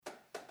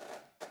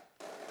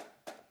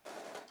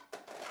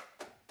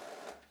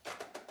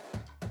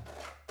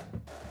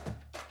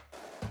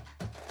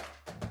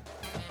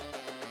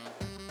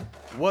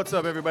What's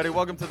up, everybody?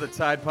 Welcome to the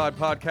Tide Pod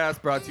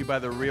Podcast, brought to you by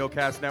the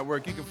Realcast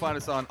Network. You can find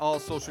us on all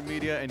social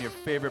media and your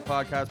favorite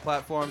podcast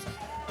platforms.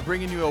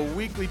 Bringing you a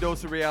weekly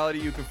dose of reality,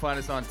 you can find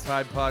us on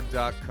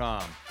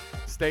tidepod.com.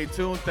 Stay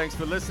tuned. Thanks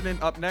for listening.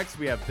 Up next,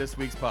 we have this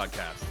week's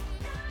podcast.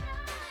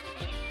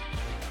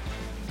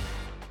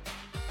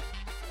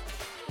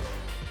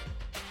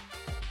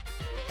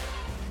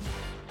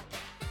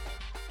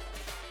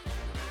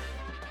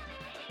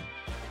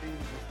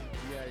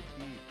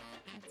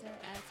 Do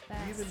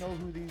you even know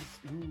who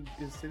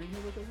is sitting here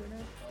with us right now?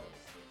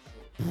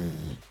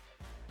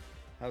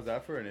 How's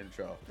that for an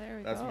intro? There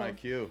we That's go. my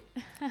cue.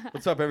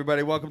 What's up,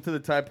 everybody? Welcome to the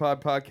Tide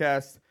Pod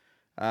Podcast.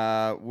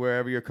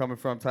 Wherever you're coming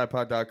from,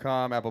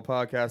 tidepod.com, Apple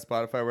Podcasts,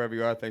 Spotify, wherever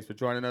you are. Thanks for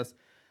joining us.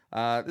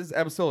 This is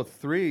episode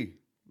 3,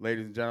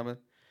 ladies and gentlemen.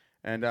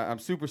 And I'm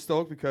super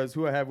stoked because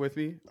who I have with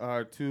me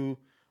are two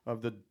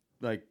of the,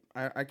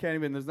 I can't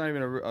even, there's not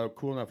even a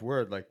cool enough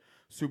word, like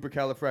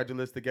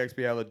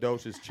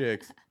supercalifragilisticexpialidocious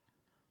chicks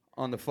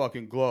on the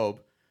fucking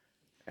globe.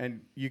 And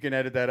you can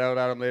edit that out,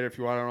 Adam, later if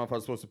you want. I don't know if I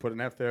was supposed to put an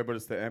F there, but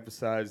it's to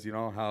emphasize, you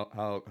know,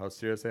 how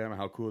serious I am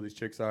and how cool these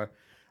chicks are.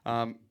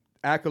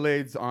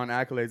 Accolades on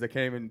accolades, I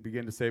can't even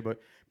begin to say, but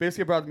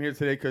basically I brought them here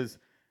today because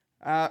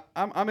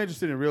I'm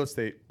interested in real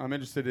estate. I'm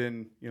interested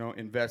in, you know,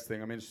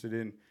 investing. I'm interested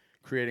in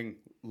creating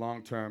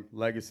long-term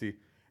legacy.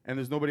 And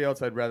there's nobody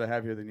else I'd rather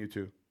have here than you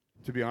two,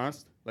 to be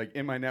honest. Like,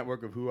 in my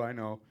network of who I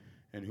know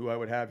and who I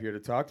would have here to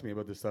talk to me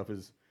about this stuff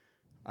is,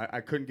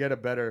 I couldn't get a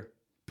better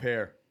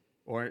pair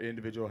or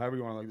individual, however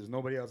you want. Like, there's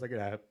nobody else I could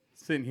have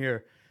sitting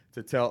here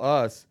to tell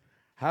us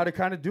how to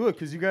kind of do it,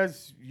 because you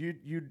guys, you're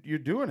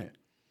doing it.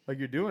 Like,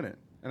 you're doing it.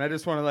 And I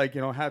just want to, like,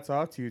 you know, hats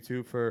off to you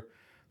two for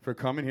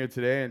coming here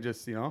today and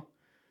just, you know,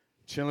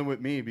 chilling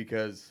with me,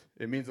 because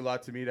it means a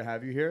lot to me to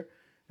have you here.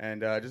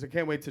 And I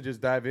can't wait to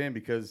just dive in,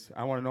 because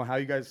I want to know how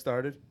you guys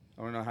started.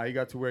 I want to know how you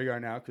got to where you are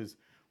now, because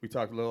we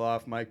talked a little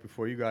off mic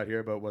before you got here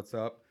about what's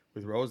up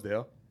with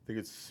Rosedale. I think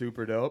it's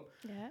super dope.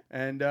 Yeah.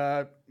 And,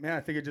 man,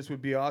 I think it just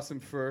would be awesome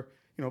for,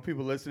 you know,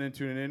 people listening,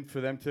 tuning in, for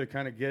them to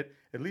kind of get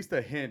at least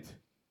a hint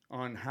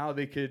on how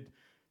they could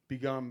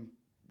become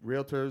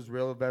realtors,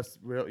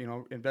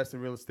 invest in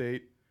real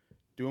estate,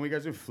 doing what you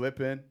guys are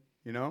flipping,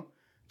 you know,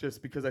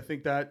 just because I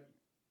think that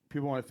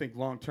people want to think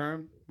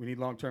long-term. We need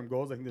long-term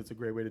goals. I think that's a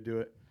great way to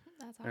do it.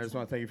 That's awesome. And I just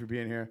want to thank you for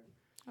being here.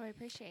 Oh, I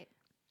appreciate it.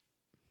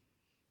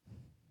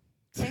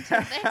 Thanks for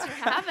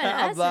having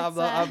us.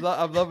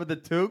 I'm loving the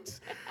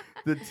toques.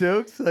 The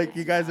toques, like,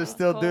 you guys are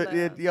still doing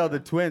it. Yo, the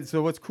twins.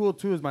 So what's cool,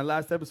 too, is my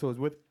last episode was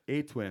with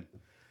a twin.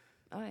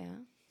 Oh, yeah.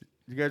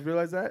 You guys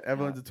realize that?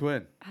 Evelyn's a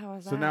twin. How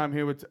was that? So now I'm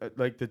here with,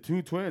 like, the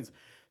two twins.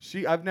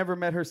 I've never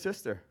met her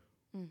sister.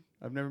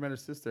 I've never met her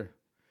sister.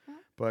 Huh?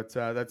 But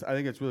I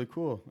think it's really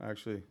cool,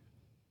 actually,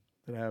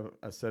 that I have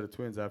a set of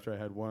twins after I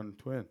had one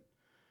twin.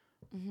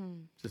 Mm-hmm.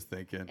 Just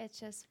thinking. It's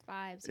just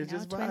vibes. It's you know?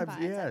 just Twin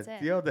vibes, yeah. That's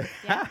it. Yo, the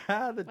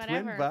twin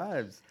Whatever.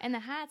 vibes. And the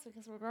hats,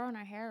 because we're growing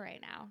our hair right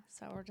now,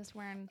 so we're just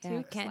wearing Yeah,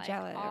 toques. can't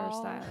gel it or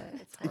style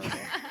it. It's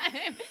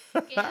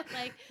horrible. Yeah,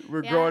 like,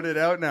 We're yeah, growing it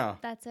out now.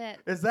 That's it.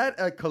 Is that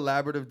a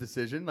collaborative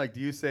decision? Like, do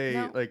you say,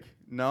 No. like,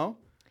 no?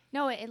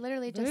 No, it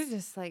literally They're just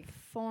just like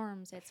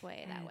forms its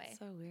way that way. It's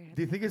so weird.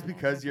 Do you think it's How that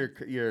because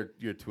happens.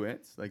 you're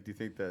twins? Like, do you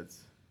think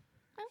that's...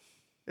 Huh?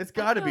 It's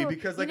got to be, know.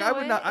 because, You like, know I would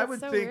what? not. I It's would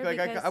so think, weird like,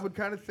 I because- would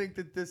kind of think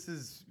that this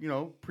is, you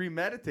know,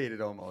 premeditated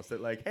almost. That,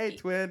 like, hey,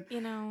 twin,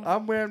 You know,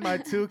 I'm wearing my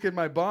toque and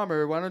my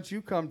bomber. Why don't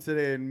you come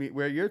today and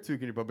wear your toque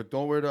and your bomber? But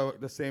don't wear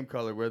the same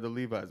color. Wear the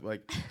Levi's.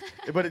 Like,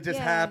 but it just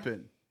Yeah.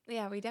 happened.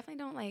 yeah, we definitely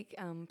don't like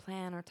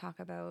plan or talk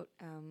about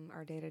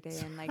our day to day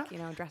and like, you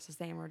know, dress the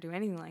same or do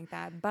anything like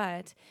that.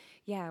 But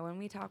yeah, when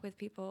we talk with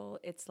people,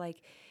 it's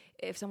like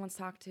if someone's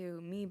talked to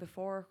me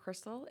before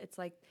Crystal, it's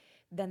like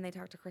then they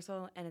talk to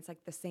Crystal and it's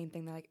like the same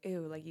thing. They're like,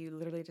 ew, like you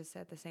literally just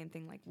said the same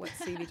thing, like what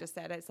Stevie just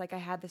said. It's like I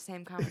had the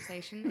same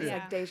conversation. It's Yeah,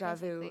 like deja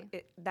vu.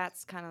 basically.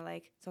 That's kind of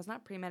like, so it's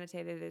not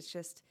premeditated. It's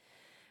just,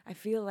 I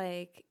feel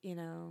like, you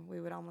know, we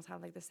would almost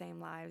have like the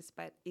same lives,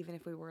 but even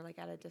if we were like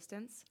at a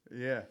distance,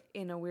 Yeah.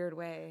 in a weird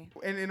way.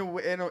 And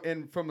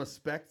and from a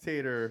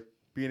spectator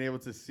being able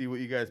to see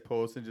what you guys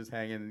post and just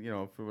hanging, you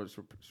know, for what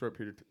short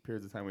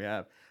periods of time we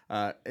have,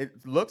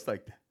 it looks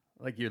like that.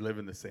 Like you're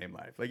living the same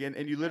life, like,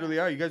 and you literally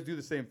are. You guys do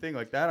the same thing,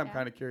 like that. I'm Yeah.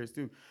 kind of curious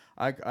too.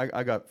 I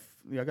got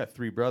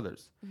 3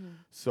 brothers,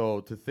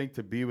 so to think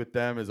to be with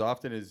them as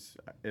often as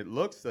it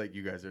looks like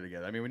you guys are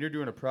together. I mean, when you're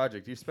doing a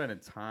project, you're spending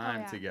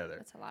time together.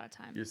 That's a lot of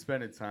time. You're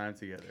spending time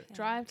together. Yeah.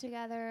 Drive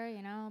together,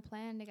 you know,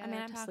 plan I together,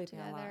 mean, I'm talk sleeping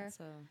together. a lot,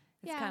 so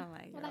it's Yeah, kind of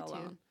like well, you're that too.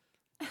 alone.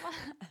 Well,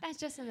 that's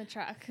just in the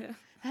truck.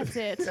 That's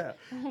it. Yeah.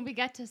 When we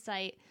get to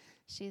site,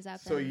 she's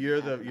up. So and you're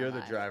up the and you're the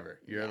alive. driver.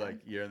 You're Yeah.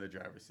 like you're in the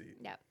driver's seat.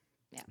 Yep.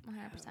 Yeah,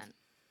 100%.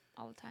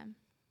 All the time.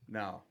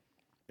 Now,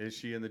 is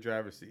she in the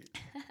driver's seat?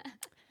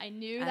 I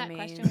knew I that mean,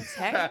 question was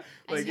coming. Like,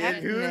 I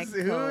and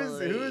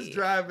knew who's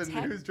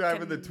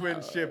driving the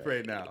twin ship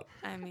right now?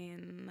 I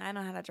mean, I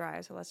know how to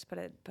drive, so let's put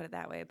it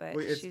that way. But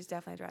Wait, she's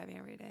definitely driving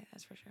every day.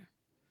 That's for sure.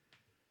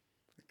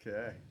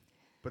 Okay,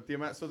 but the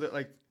amount, so that,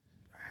 like,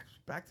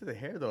 back to the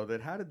hair though.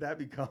 That how did that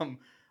become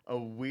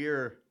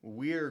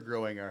we're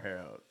growing our hair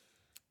out.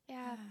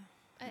 Yeah.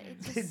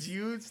 It Did just-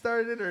 you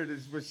start it, or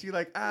was she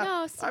like,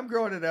 No, so- I'm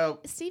growing it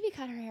out? Stevie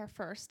cut her hair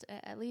first,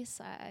 at least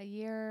a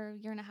year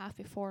and a half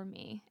before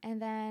me.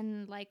 And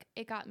then, like,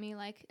 it got me,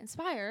 like,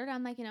 inspired.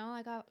 I'm like,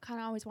 I kind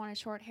of always wanted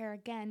short hair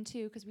again,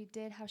 too, because we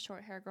did have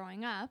short hair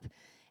growing up.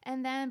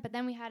 But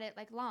then we had it,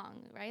 like,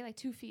 long, right? Like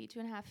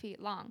 2.5 feet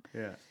long.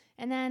 Yeah.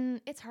 And then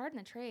it's hard in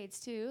the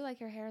trades, too. Like,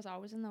 your hair is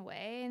always in the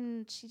way.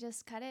 And she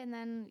just cut it. And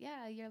then,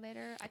 a year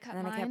later, I cut And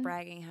then mine. I kept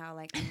bragging how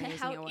like amazing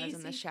How it was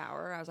in the easy.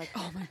 shower. I was like,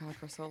 oh my God,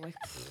 Crystal. Like,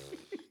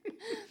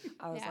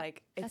 I was Yeah,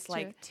 like, that's it's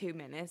like true. 2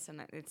 minutes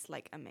and it's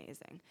like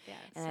amazing. Yeah,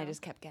 And I so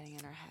just kept getting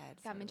in her head.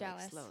 Got me sort of,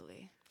 like, jealous.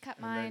 slowly. cut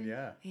And mine.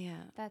 then,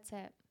 Yeah. That's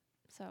it.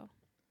 So,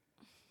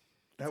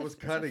 that It's a- was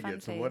it's a cutting fun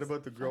it. So what phase.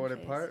 about the Fun growing it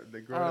phase. part?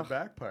 The growing Oh. it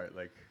back part?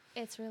 Like,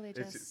 it's really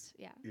It's just,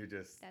 you're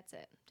just. that's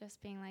it. Just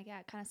being like,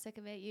 kind of sick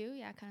of it. You,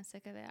 kind of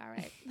sick of it. All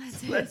right,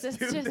 that's Let's it.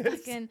 do It's just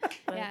this. fucking,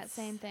 Let's-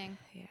 same thing.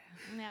 Yeah.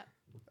 Yep.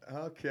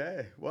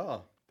 Okay.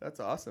 Well,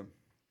 that's awesome.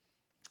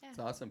 Yeah. It's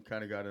awesome.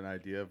 Kind of got an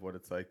idea of what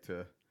it's like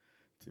to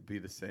be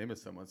the same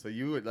as someone. So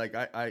you would like,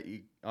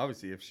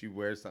 obviously, if she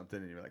wears something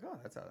and you're like, oh,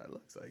 that's how that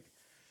looks like.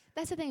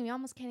 That's the thing. We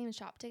almost can't even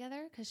shop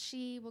together because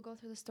she will go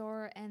through the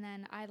store and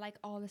then I like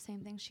all the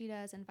same things she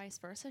does and vice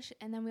versa.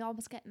 And then we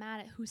almost get mad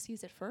at who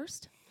sees it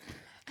first.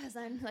 Because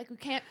then, like, we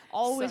can't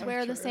always So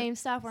wear the true. same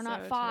stuff. We're So not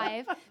true.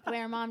 5. The way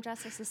our mom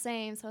dressed us the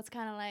same. So it's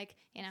kind of like,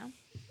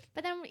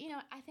 But then,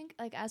 I think,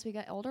 like, as we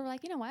get older, we're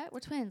like, you know what? We're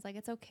twins. Like,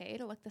 it's okay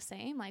to look the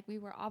same. Like, we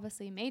were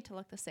obviously made to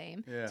look the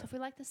same. Yeah. So if we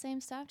like the same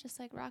stuff, just,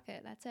 like, rock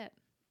it. That's it.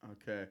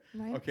 Okay.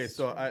 Right? Okay.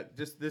 So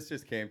this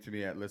just came to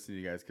me at listening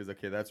to you guys because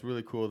that's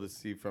really cool to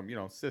see from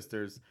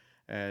sisters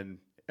and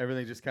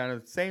everything just kind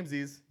of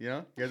samesies.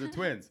 You guys are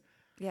twins.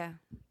 Yeah.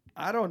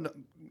 I don't know.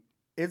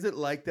 Is it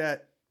like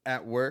that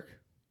at work?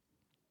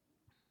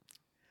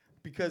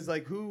 Because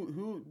like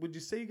who would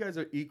you say you guys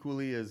are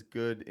equally as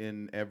good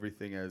in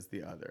everything as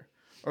the other?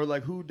 Or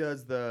like who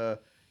does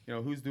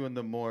who's doing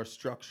the more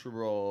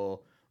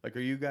structural, like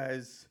are you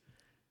guys,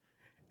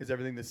 is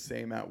everything the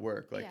same at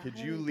work? Like Yeah, could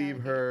how you do we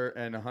leave delegate? her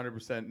and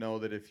 100% know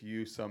that if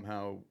you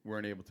somehow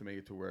weren't able to make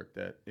it to work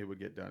that it would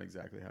get done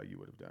exactly how you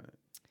would have done it?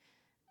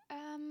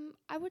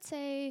 I would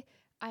say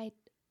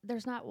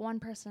there's not one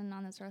person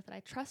on this earth that I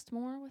trust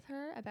more with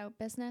her about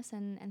business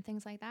and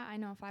things like that. I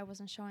know if I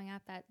wasn't showing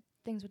up that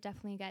things would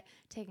definitely get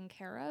taken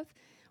care of.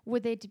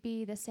 Would they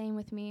be the same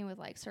with me with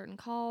like certain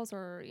calls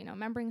or,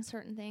 remembering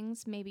certain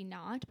things? Maybe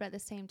not, but at the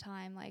same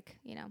time, like,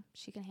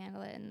 she can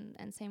handle it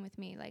and same with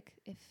me, like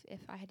if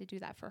I had to do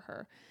that for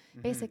her.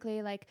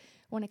 Basically, like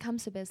when it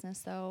comes to business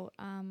though,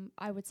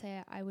 I would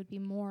say I would be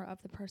more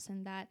of the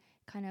person that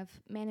kind of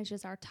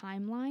manages our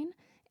timeline.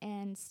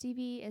 And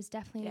Stevie is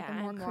definitely the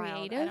more I'm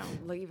wild. creative.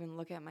 I don't even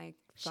look at my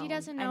phone. She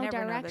doesn't I know never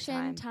know the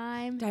direction,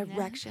 time.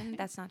 Direction?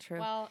 That's not true.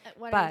 Well,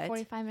 what But- are you,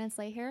 45 minutes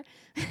late here?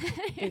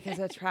 Because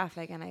of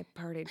traffic and I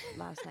partied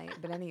last night.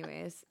 But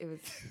anyways, it was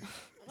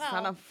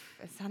Well.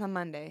 it's on a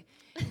Monday.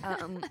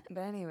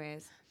 But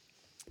anyways,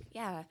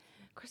 yeah,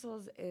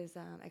 Crystal is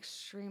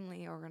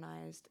extremely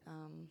organized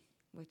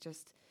with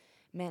just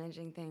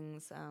managing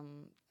things.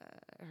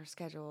 Her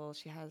schedule.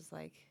 She has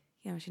like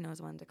she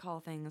knows when to call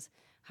things,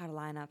 how to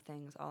line up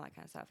things, all that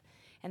kind of stuff.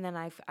 And then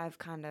I've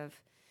kind of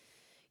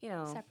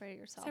Separate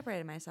yourself.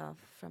 separated myself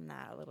from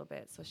that a little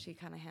bit. So she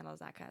kind of handles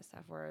that kind of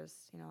stuff. Whereas,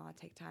 I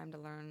take time to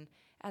learn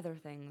other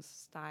things,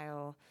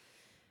 style,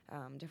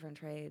 different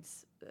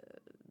trades,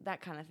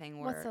 that kind of thing.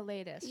 What's the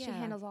latest? She Yeah.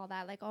 handles all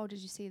that. Like, oh, did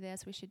you see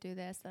this? We should do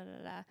this. Da,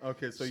 da, da.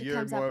 Okay, so She you're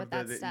comes up more with of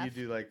that you stuff.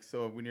 do like,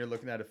 so when you're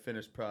looking at a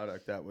finished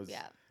product, that was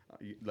Yeah.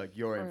 like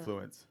your Or-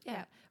 influence. Yeah.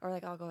 Yeah. Or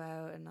like I'll go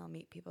out and I'll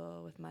meet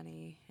people with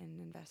money and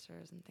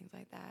investors and things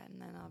like that.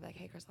 And then I'll be like,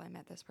 hey, Crystal, I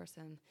met this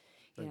person.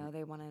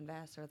 They want to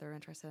invest or they're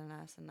interested in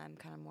us. And I'm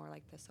kind of more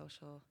like the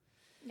social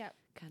Yep.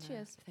 kind She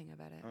of is. thing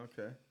about it.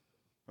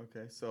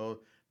 Okay.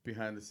 So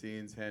behind the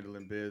scenes,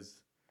 handling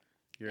biz,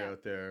 you're Yeah.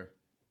 out there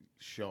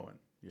showing.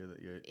 Your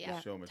Yeah.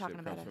 showmanship Talking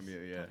comes about us. from you.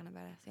 Yeah. Talking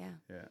about us, yeah.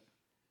 Yeah.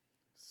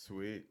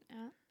 Sweet.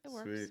 Yeah, it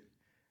works. Sweet.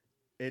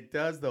 It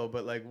does though,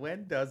 but like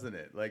when doesn't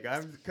it? Like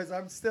because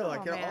I'm still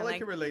Oh, man, all I like-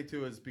 can relate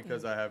to is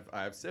because I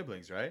have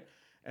siblings, right?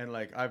 And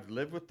like I've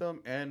lived with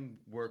them and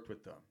worked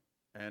with them,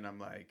 and I'm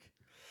like,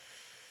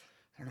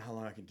 I don't know how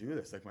long I can do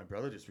this. Like my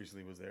brother just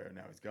recently was there and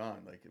now he's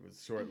gone. Like it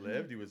was short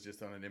lived. He was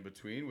just on an in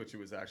between, which it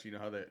was actually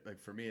how that like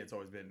for me it's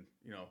always been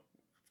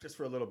just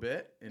for a little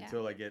bit Yeah.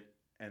 until I get,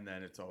 and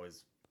then it's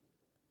always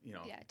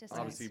Yeah, distance.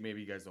 obviously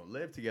maybe you guys don't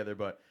live together,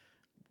 but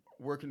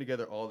working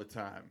together all the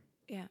time.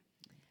 Yeah.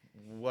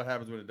 What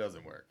happens when it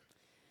doesn't work?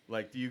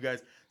 Like, do you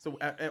guys? So,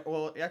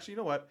 well, actually, you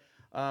know what?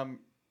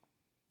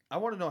 I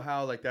want to know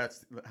how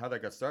how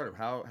that got started.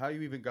 How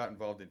you even got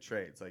involved in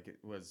trades? Like, it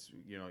was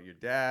your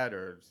dad,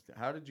 or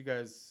how did you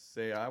guys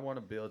say I want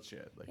to build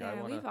shit? Like, I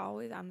Yeah, want we've to.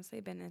 always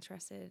honestly been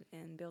interested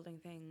in building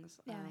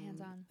things. Yeah,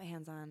 hands-on.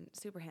 Hands-on,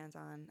 super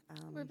hands-on.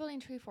 We're building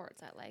tree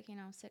forts at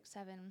 6,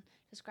 7,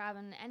 just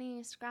grabbing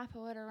any scrap of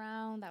wood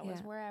around that was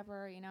Yeah.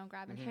 wherever,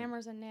 grabbing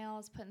hammers and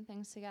nails, putting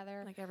things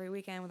together. like every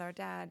weekend with our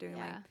dad doing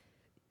Yeah.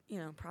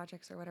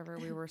 projects or whatever,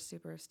 we were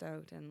super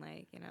stoked. And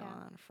like,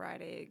 on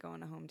Friday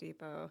going to Home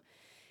Depot,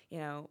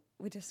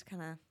 we just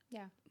kind of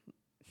Yeah.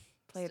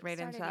 played right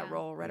into Started that young.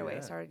 role right away.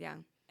 Yeah. Started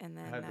young. And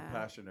then Had the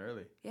passion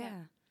early.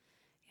 Yeah.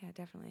 Yeah,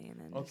 definitely. And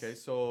then Okay,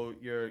 just- so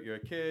you're a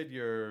kid,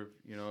 you're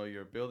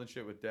building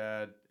shit with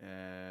dad,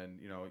 and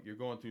you're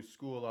going through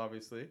school,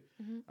 obviously.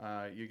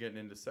 You're getting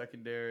into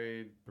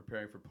secondary,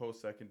 preparing for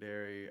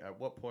post-secondary. At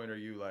what point are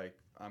you like,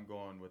 I'm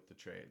going with the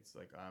trades?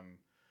 Like,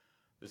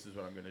 this is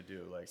what I'm gonna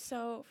do. Like,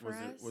 so for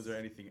us, was there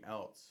anything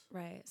else?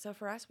 right. So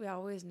for us, we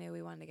always knew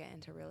we wanted to get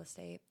into real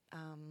estate.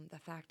 The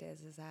fact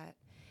is that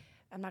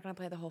I'm not going to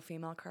play the whole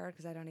female card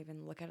because I don't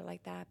even look at it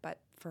like that. But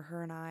for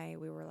her and I,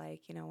 we were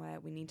like, you know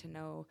what? We need to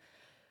know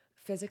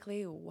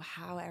physically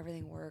how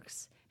everything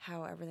works,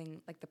 how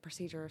everything, like the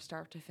procedure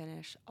start to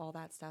finish, all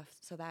that stuff,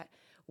 so that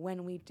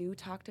when we do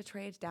talk to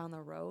trades down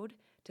the road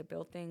to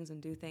build things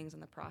and do things in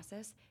the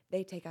process,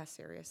 they take us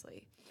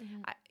seriously.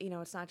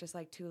 It's not just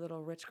like two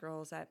little rich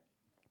girls that,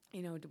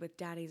 with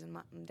daddy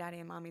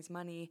and mommy's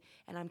money,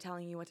 and I'm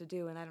telling you what to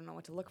do and I don't know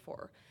what to look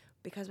for.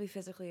 Because we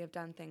physically have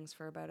done things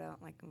for about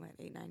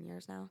 8-9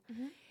 years now.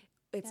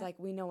 It's like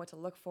we know what to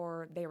look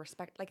for. They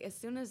respect, like as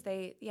soon as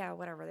they see You us, know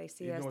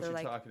what they're you're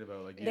like talking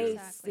about, like they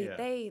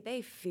Exactly.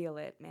 they feel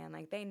it, man.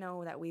 Like they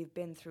know that we've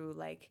been through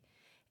like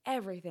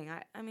everything.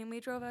 I mean,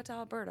 we drove out to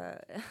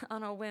Alberta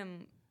on a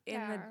whim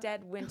in the Yeah.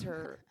 dead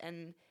winter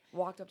and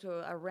walked up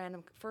to a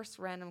random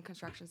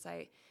construction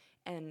site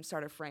and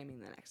started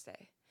framing the next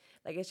day.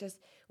 Like it's just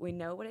we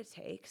know what it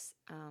takes,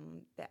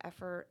 the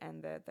effort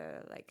and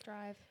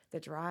the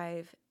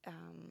drive,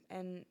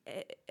 and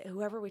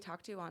whoever we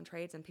talk to on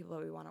trades and people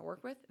that we want to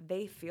work with,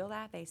 they feel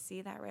that, they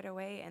see that right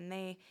away, and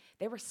they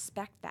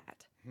respect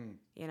that.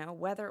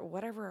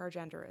 Whatever our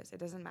gender is, it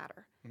doesn't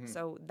matter.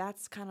 So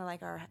that's kind of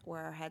like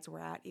where our heads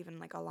were at, even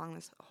like along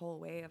this whole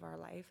way of our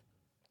life.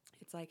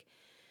 It's like,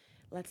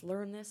 let's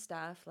learn this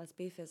stuff, let's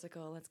be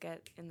physical, let's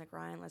get in the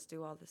grind, let's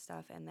do all this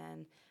stuff, and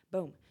then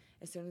boom,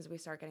 as soon as we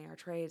start getting our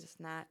trades, this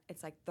and that,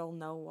 it's like they'll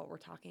know what we're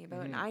talking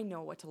about, and I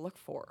know what to look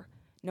for.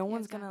 No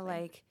one's gonna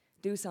exactly. like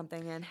do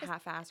something and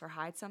half-ass or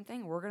hide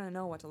something. We're gonna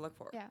know what to look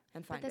for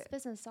and find But this it.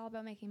 business is all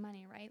about making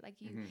money, right? Like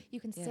you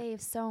can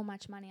save so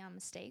much money on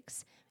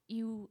mistakes.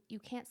 You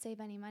can't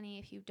save any money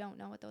if you don't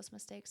know what those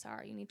mistakes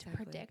are. You need to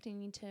predict and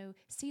you need to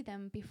see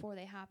them before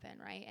they happen,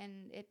 right?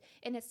 And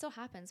it still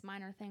happens.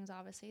 Minor things,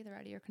 obviously, they're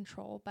out of your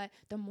control. But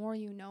the more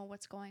you know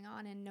what's going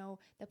on and know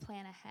the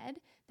plan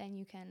ahead, then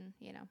you can,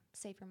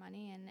 save your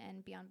money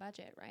and be on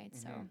budget, right?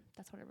 So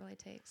that's what it really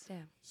takes.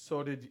 Yeah.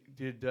 So did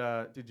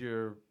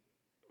your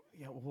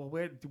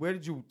where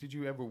did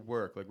you ever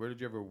work? Like, where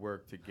did you ever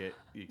work to get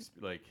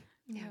like?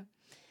 Yeah.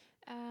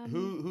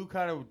 Who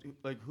kind of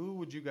like, who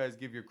would you guys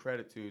give your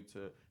credit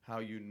to how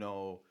you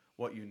know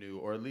what you knew,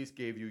 or at least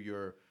gave you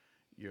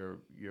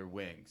your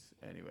wings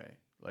anyway?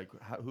 Like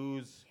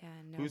who's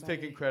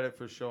taking credit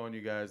for showing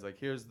you guys like,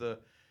 here's the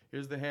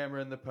hammer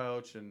in the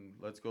pouch and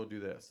let's go do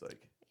this?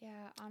 Like, Yeah,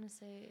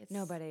 honestly, it's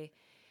Nobody.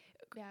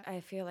 Yeah. I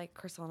feel like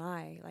Crystal and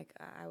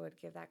I would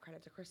give that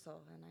credit to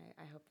Crystal, and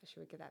I hope that she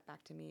would give that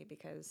back to me,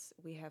 because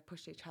we have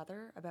pushed each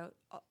other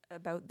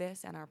about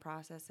this and our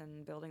process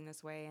and building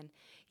this way. And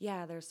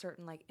yeah, there's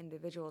certain like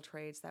individual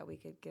trades that we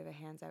could give a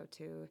hands out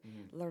to,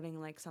 learning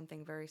like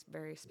something very,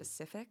 very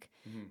specific.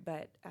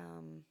 But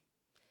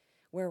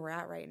where we're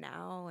at right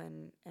now,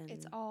 and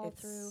it's all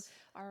through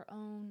our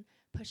own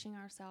pushing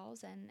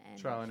ourselves and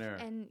trial and error,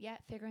 and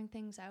figuring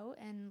things out,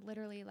 and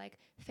literally like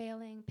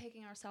failing,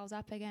 picking ourselves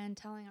up again,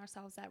 telling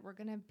ourselves that we're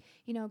gonna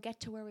get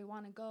to where we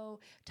want to go,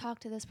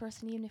 talk to this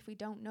person even if we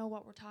don't know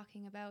what we're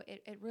talking about.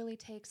 It really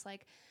takes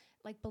like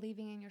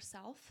believing in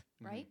yourself,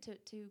 right,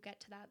 to get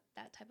to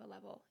that type of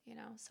level,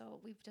 so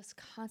we've just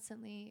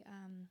constantly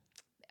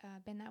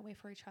been that way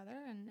for each other,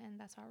 and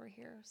that's why we're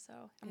here.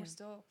 So we're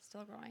still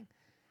growing.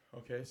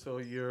 Okay, so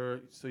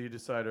you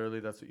decide early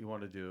that's what you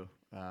want to do.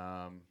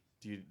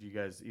 Do you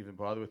guys even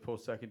bother with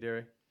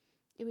post-secondary?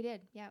 Yeah, we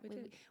did. Yeah, We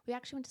did. we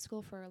actually went to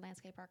school for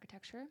landscape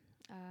architecture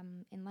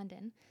in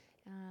London,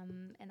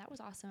 and that was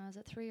awesome. It was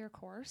a 3-year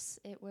course.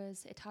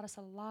 It taught us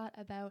a lot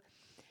about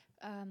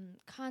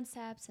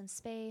concepts and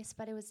space,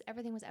 but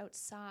everything was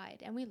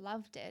outside, and we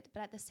loved it.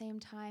 But at the same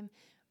time,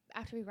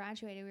 after we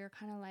graduated, we were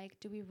kind of like,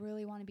 do we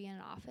really want to be in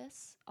an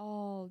office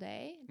all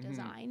day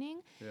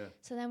designing? Yeah.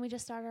 So then we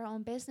just started our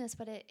own business,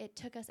 but it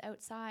took us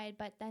outside.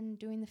 But then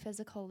doing the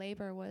physical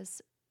labor was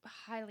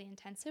highly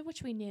intensive,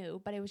 which we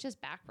knew, but it was just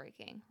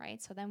backbreaking,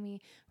 right? So then we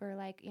were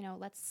like,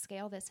 let's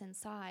scale this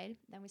inside.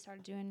 Then we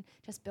started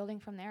just building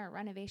from there,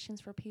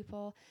 renovations for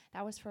people.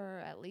 That was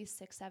for at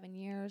least 6-7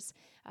 years.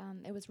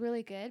 It was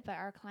really good, but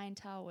our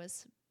clientele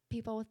was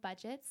people with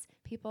budgets,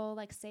 people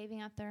like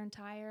saving up their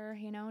entire,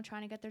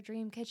 trying to get their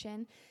dream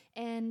kitchen.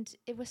 And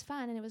it was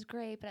fun and it was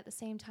great, but at the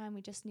same time,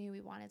 we just knew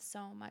we wanted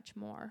so much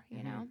more,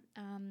 and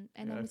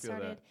then we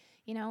started,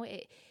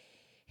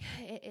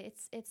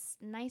 it's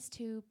nice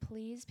to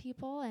please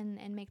people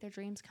and make their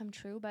dreams come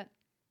true, but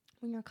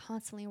when you're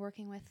constantly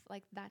working with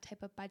like that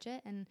type of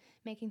budget and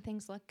making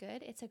things look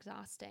good, it's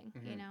exhausting.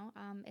 You know,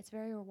 it's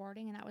very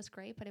rewarding, and that was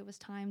great. But it was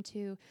time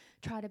to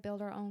try to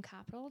build our own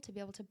capital, to be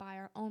able to buy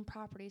our own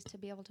properties, to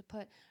be able to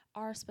put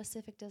our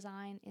specific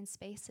design in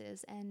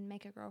spaces and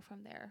make it grow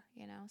from there.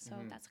 You know, so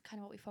that's kind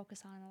of what we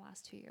focus on in the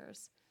last 2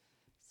 years.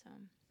 So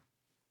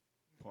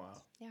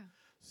Wow. yeah.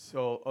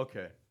 So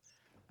okay,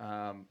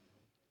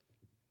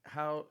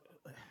 how?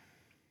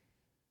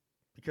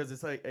 Because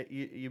it's like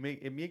you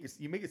make it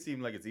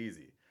seem like it's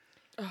easy.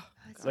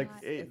 It's Like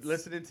not.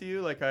 listening to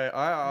you, like I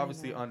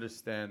obviously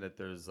understand that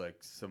there's like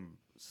some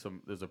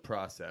there's a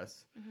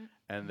process,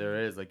 and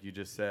there is, like you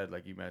just said,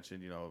 like you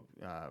mentioned, you know,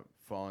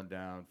 falling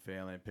down,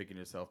 failing, picking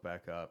yourself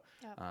back up,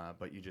 Yep.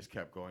 but you just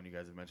kept going. You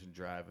guys have mentioned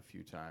drive a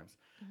few times,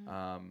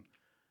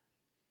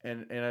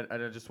 and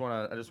I just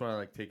want to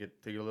like take it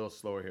a little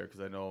slower here,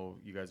 because I know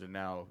you guys are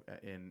now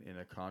in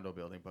a condo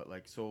building, but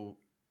like so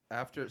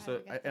after How do we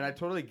get and I there?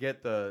 totally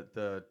get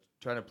the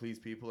trying to please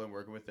people and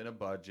working within a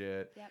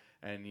budget. Yep.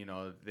 And you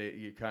know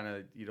you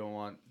don't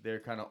want, they're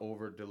kind of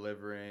over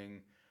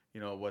delivering,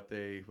 you know, what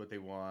they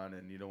want,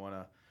 and you don't want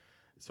to.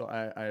 So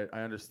I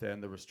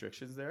understand the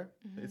restrictions there.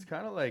 It's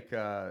kind of like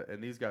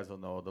and these guys will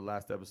know the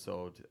last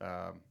episode,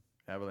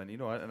 Evelyn, you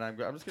know what, and I'm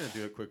just gonna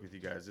do it quick with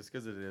you guys, just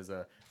because it is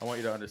I want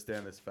you to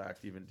understand this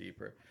fact even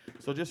deeper.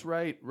 So just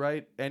write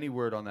any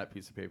word on that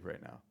piece of paper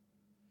right now.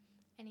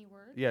 Any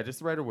word? Yeah,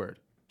 just write a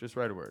word. Just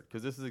write a word,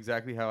 because this is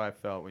exactly how I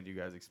felt when you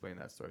guys explained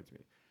that story to me.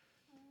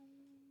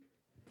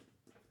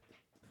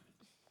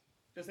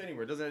 Just any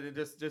word. Doesn't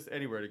it just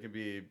any word. It can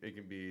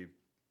be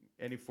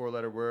any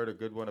 4-letter word, a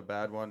good one, a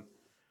bad one,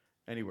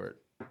 any word.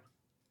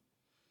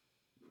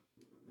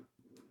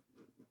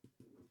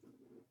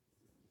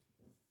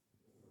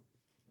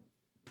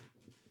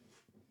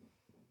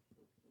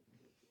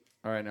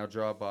 All right, now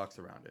draw a box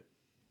around it.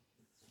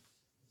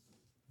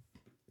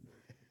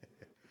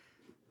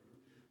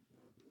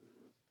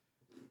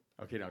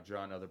 Okay, now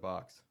draw another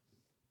box.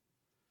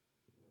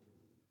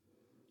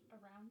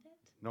 Around it?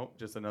 Nope,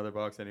 just another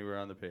box anywhere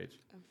on the page.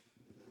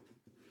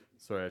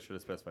 Sorry, I should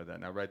have specified that.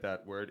 Now write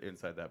that word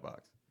inside that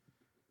box.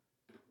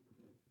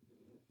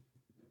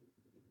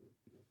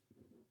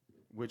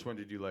 Which one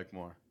did you like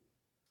more?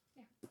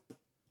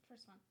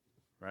 First one.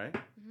 Right?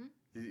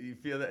 You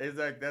feel that? It's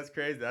like, that's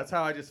crazy. That's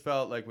how I just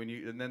felt like when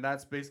you, and then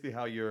that's basically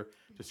how you're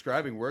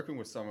describing working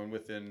with someone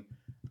within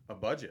a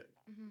budget.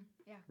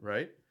 Yeah.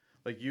 Right?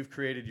 Like you've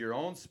created your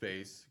own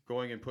space,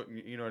 going and putting,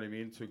 you know what I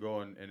mean, to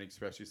go and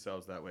express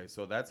yourselves that way.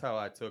 So that's how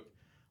I took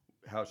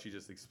how she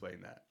just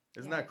explained that.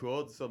 Isn't that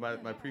cool? So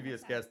my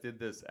previous guest did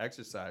this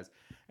exercise,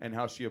 and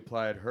how she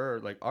applied her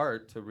like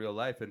art to real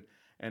life,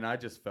 and I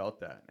just felt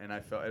that, and I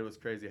felt it was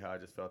crazy how I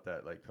just felt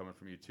that, like coming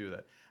from you too,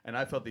 that, and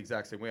I felt the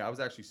exact same way. I was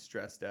actually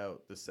stressed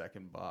out the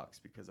second box,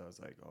 because I was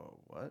like, oh,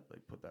 what?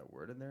 Like put that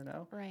word in there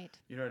now? Right.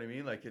 You know what I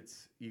mean? Like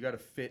you got to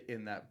fit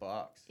in that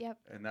box. Yep.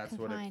 And that's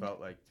what it Confined. felt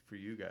like for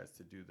you guys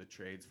to do the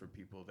trades for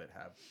people that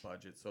have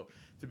budget. So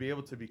to be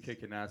able to be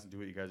kicking ass and do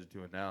what you guys are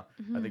doing now,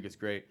 I think it's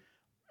great.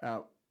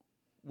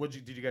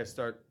 Did you guys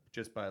start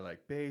just by like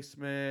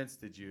basements?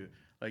 Did you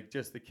like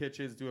just the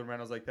kitchens, doing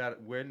rentals like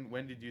that? When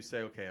did you say,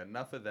 okay,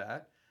 enough of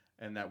that?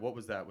 And what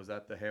was that? Was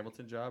that the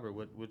Hamilton job, or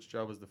which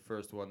job was the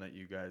first one that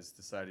you guys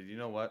decided, you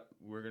know what,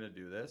 we're gonna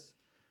do this,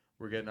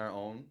 we're getting our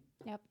own,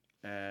 Yep.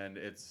 and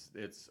it's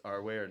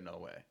our way or no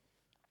way?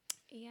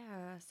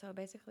 Yeah, so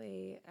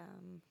basically,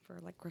 for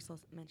like Crystal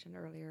mentioned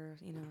earlier,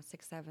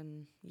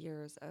 6-7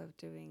 years of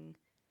doing,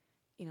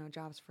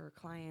 jobs for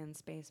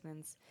clients,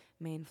 basements,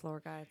 main floor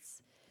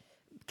guts,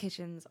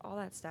 kitchens, all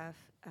that stuff.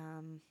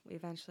 We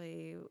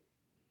eventually,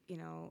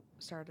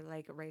 started to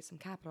like raise some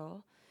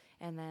capital,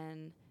 and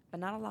then, but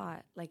not a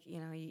lot. Like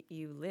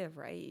you live,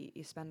 right.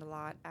 You spend a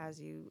lot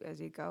as you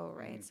go,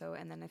 right. So,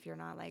 and then if you're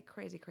not like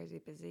crazy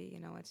busy,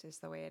 it's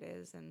just the way it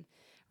is, and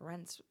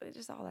rents,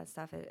 just all that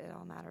stuff. It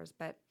all matters,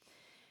 but.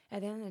 At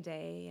the end of the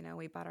day,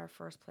 we bought our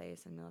first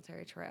place in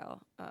Military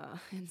Trail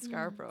in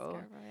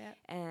Scarborough. Yeah.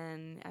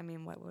 And I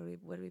mean, what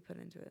did we put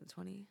into it?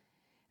 20?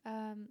 So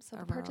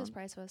the Of our purchase own?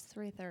 price was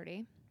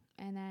 $330,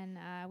 and then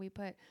we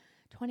put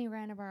 20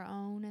 grand of our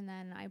own, and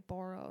then I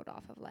borrowed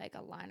off of like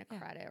a line of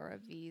credit or a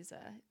Visa,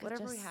 'cause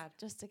Whatever we just- had.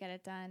 just to get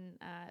it done.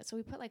 So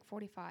we put like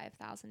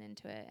 45,000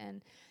 into it,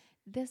 and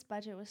this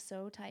budget was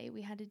so tight.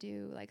 We had to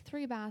do like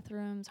 3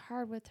 bathrooms,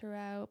 hardwood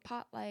throughout,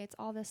 pot lights,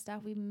 all this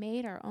stuff. We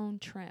made our own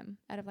trim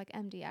out of like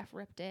MDF,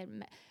 ripped it,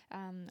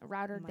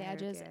 routed the Mitered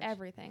edges, the edge.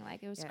 everything.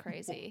 Like it was Yeah.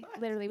 crazy.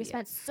 Literally, we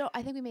Yeah. spent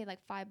I think we made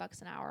like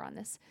 $5 an hour on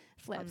this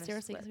flip. On this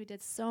Seriously, flip. because we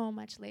did so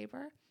much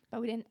labor,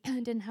 but we didn't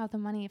didn't have the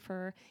money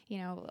for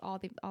all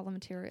the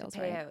materials.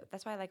 Pay Right. out.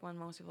 That's why, like, when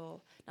most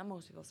people, not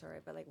most people,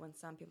 sorry, but like when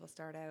some people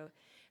start out,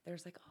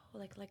 there's like, oh,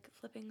 like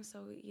flipping.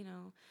 So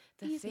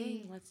the Easy.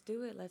 thing. Let's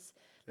do it. Let's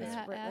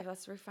Yeah, yeah. like,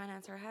 let's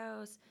refinance our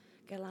house,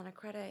 get a line of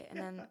credit, and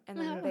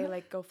then they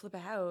like go flip a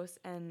house,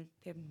 and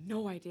they have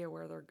no idea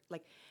where they're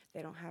like.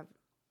 They don't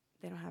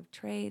have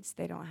trades.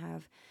 They don't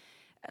have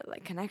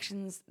like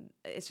connections.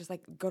 It's just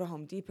like go to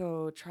Home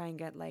Depot, try and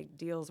get like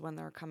deals when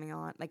they're coming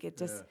on. Like it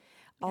just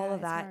all Yeah, of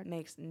it's that hard.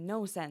 makes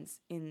no sense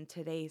in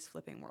today's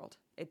flipping world.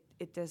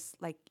 It just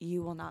like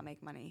you will not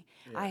make money.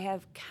 I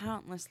have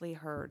countlessly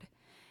heard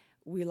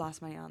we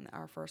lost money on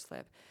our first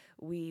flip.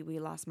 We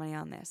lost money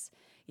on this.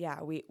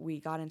 Yeah, we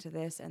got into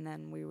this and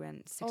then we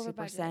went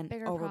 60%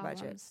 bigger over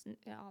problems,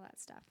 budget. all that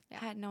stuff. Yeah,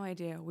 Had no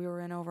idea. We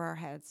were in over our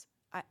heads.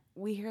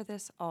 We hear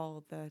this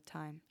all the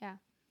time. yeah,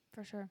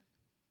 for sure.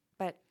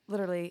 But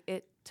literally,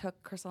 it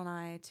took Crystal and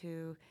I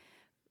to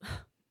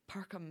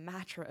park a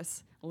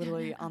mattress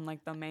literally on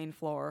like the main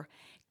floor,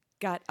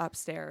 got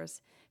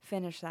upstairs,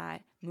 finish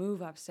that,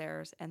 move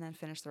upstairs, and then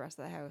finish the rest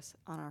of the house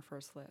on our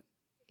first flip.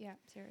 Yeah,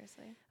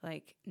 seriously.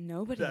 Like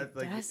nobody That's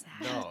like, does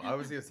that. no, I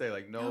was gonna say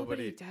like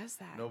Nobody does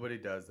that. Nobody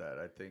does that.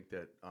 I think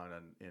that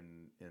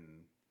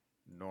in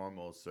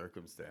normal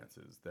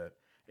circumstances, that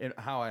in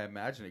how I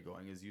imagine it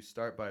going is you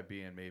start by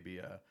being maybe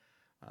a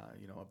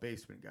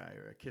basement guy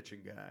or a kitchen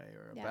guy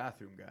or a Yep.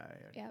 bathroom guy.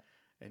 Yep.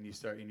 And you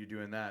start and you're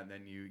doing that, and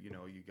then you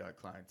got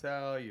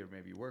clientele. You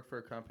maybe work for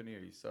a company or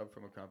you sub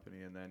from a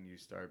company, and then you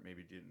start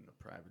maybe doing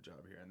a private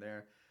job here and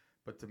there.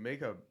 But to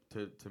make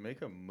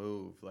a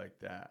move like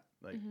that,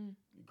 like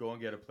go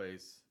and get a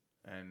place,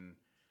 and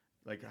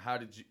like how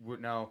did you?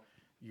 Now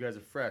you guys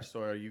are fresh,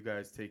 so are you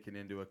guys taking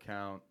into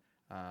account,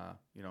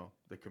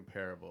 the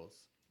comparables,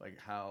 like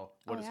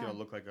what it's gonna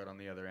look like out on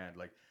the other end?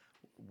 Like,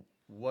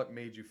 what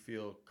made you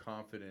feel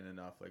confident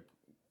enough? Like,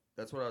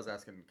 that's what I was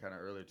asking kind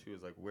of earlier too.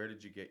 Is like, where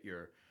did you get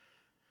your?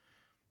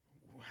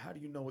 How do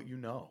you know what you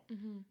know?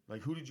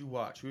 Like, who did you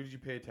watch? Who did you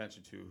pay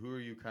attention to? Who are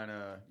you kind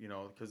of,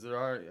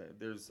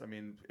 because I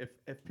mean,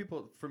 if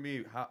people, for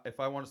me, if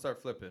I want to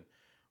start flipping,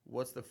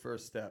 what's the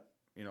first step?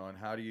 And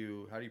how do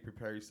you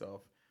prepare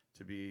yourself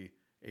to be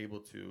able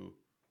to,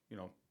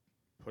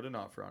 put an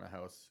offer on a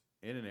house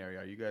in an area?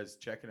 Are you guys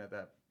checking at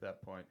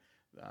that point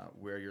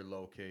where you're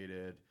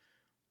located,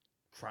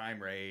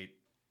 crime rate,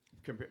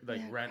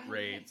 rent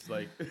rates,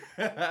 like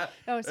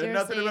No, seriously.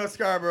 nothing about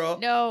Scarborough.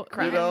 No,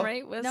 Crime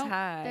rate was no,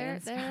 high. There, in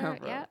there,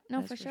 Scarborough, yeah, no,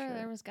 that's for sure.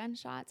 There was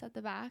gunshots at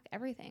the back,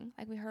 everything.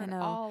 Like we I heard know.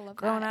 all of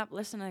Growing that. up,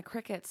 listening to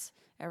crickets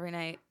every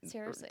night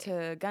Seriously.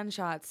 to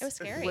gunshots. It was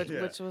scary.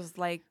 Which was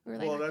like, We were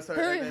Well, like, that's how-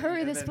 hurry, and then- hurry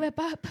and this then- flip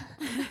up.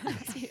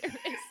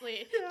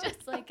 Seriously,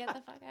 just like get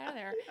the fuck out of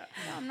there.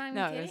 No, I'm not even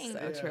no, it's kidding.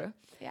 so Yeah. true.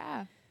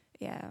 Yeah,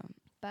 Yeah.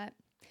 but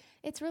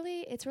it's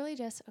really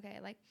just okay.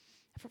 Like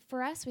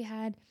for us, we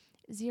had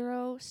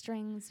zero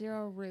strings,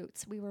 zero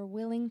roots. We were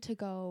willing to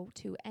go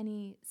to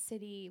any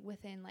city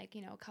within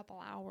a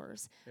couple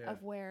hours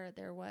of where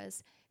there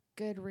was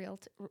good real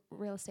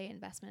estate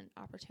investment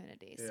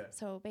opportunities. Yeah.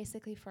 So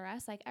basically for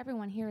us, like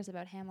everyone hears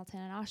about Hamilton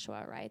and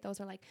Oshawa, right? Those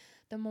are like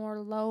the more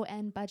low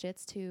end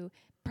budgets to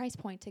price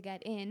point to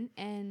get in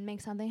and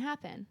make something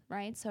happen,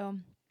 right? So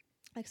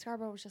like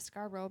Scarborough was just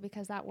Scarborough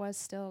because that was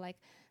still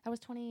that was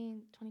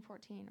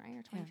 2014, right?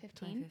 Or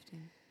 2015.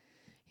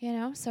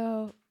 2015.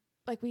 So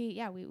like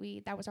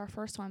we that was our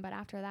first one, but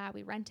after that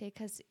we rented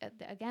because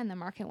again the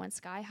market went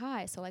sky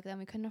high, so then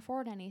we couldn't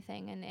afford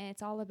anything, and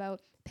it's all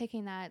about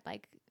picking that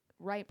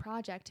right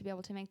project to be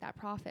able to make that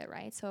profit,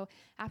 right? So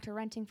after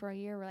renting for a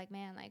year, we're like,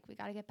 man, we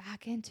got to get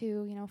back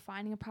into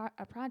finding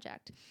a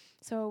project.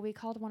 So we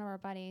called one of our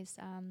buddies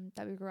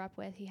that we grew up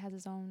with. He has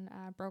his own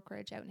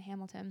brokerage out in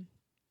Hamilton.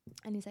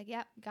 And he's like,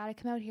 yeah, got to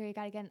come out here. You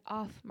got to get an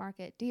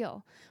off-market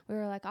deal. We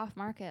were like,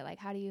 off-market? Like,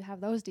 how do you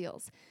have those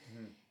deals?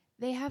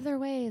 They have their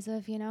ways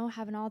of,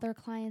 having all their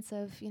clients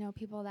of,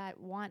 people that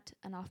want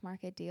an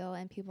off-market deal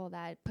and people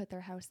that put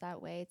their house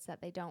that way. It's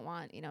that they don't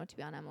want, to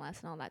be on MLS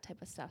and all that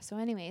type of stuff. So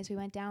anyways, we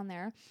went down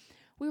there.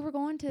 We were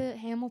going to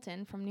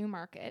Hamilton from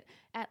Newmarket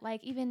at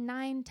even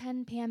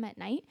 9-10 p.m. at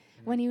night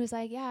when he was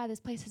like, yeah, this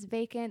place is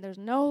vacant. There's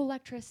no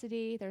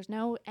electricity. There's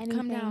no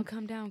anything.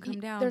 Come down.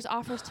 There's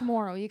offers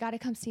tomorrow. You got to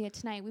come see it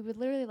tonight. We would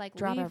literally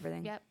Drop leave.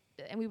 everything. Yep.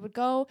 And we would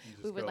go,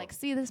 just we would go.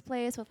 see this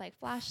place with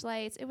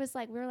flashlights. It was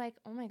we were like,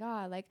 oh my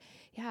God,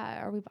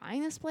 yeah, are we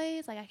buying this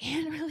place? I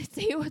can't really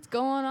see what's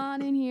going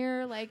on in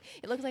here.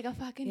 It looks like a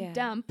fucking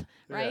dump,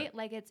 right?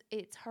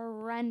 It's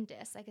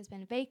horrendous. It's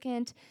been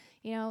vacant.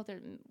 The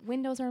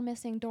windows are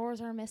missing, doors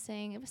are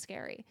missing. It was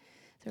scary.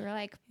 So we were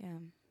like, Yeah.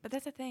 But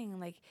that's the thing,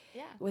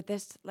 yeah, with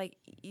this,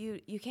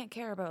 you can't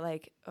care about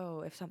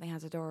if something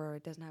has a door or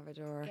it doesn't have a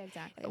door,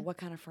 exactly. what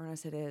kind of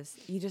furnace it is.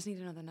 You just need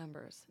to know the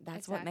numbers.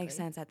 That's what makes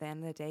Exactly. sense at the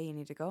end of the day. You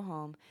need to go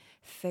home,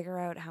 figure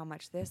out how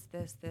much this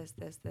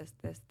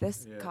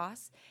Yeah.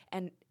 costs,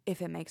 and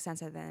if it makes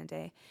sense at the end of the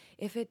day.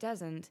 If it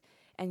doesn't,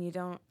 and you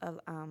don't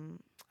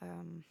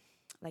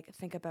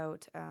think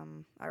about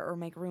or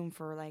make room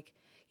for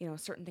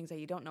certain things that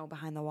you don't know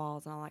behind the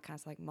walls and all that kind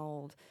of stuff,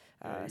 mold,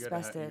 Yeah, you gotta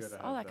asbestos,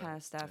 have all that that. kind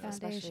of stuff, Yeah.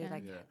 especially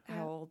Foundation. Yeah.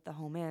 how old the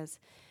home is.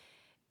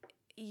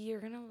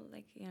 You're gonna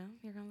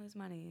you're gonna lose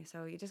money.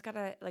 So you just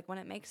gotta when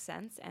it makes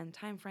sense and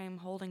time frame,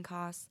 holding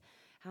costs,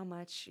 how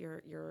much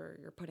you're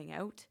putting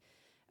out,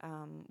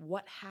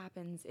 What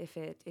happens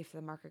if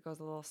the market goes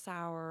a little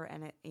sour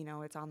and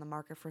it's on the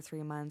market for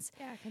 3 months?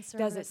 Yeah, Does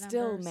conservative it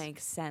still numbers. make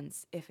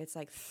sense if it's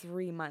like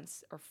 3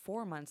 months or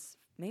 4 months,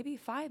 maybe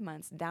 5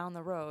 months down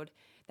the road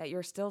that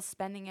you're still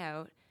spending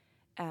out,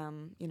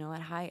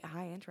 at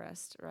high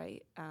interest,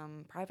 right?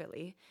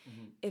 Privately,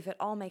 if it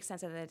all makes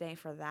sense at the end of the day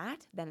for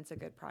that, then it's a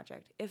good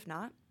project. If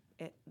not,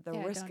 the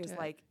Yeah, risk don't is do it.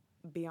 like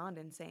beyond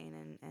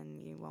insane,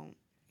 and you won't,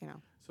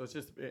 So it's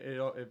just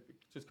it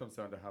just comes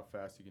down to how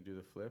fast you can do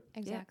the flip,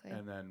 Exactly.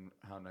 and then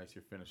how nice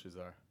your finishes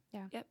are.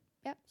 Yeah. Yep.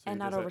 Yep. So and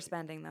you not just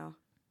overspending though.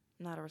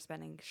 Not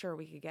overspending. Sure,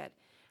 we could get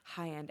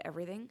high end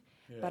everything,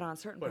 Yeah. but on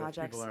certain But if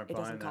projects, people aren't it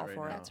doesn't buying that call right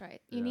for now. it. That's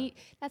right. Yeah.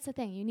 That's the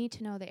thing. You need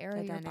to know the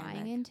area you're buying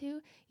dynamic.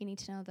 into. You need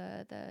to know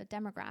the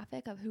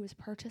demographic of who is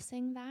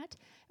purchasing that.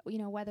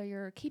 Whether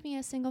you're keeping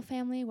a single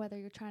family, whether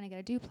you're trying to get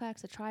a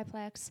duplex, a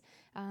triplex,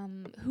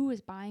 who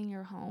is buying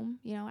your home,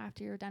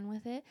 after you're done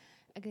with it.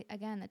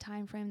 Again, the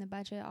time frame, the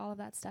budget, all of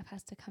that stuff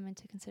has to come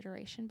into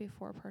consideration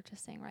before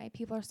purchasing, right?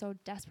 People are so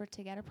desperate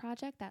to get a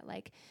project that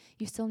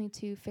you still need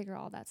to figure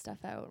all that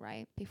stuff out,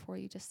 right? Before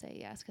you just say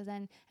yes. Because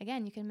then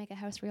again, you can make a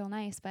house real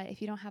nice, but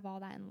if you don't have all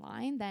that in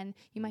line, then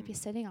you might be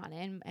sitting on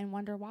it and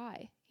wonder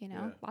why,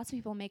 Yeah. Lots of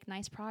people make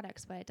nice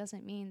products, but it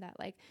doesn't mean that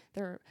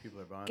they're People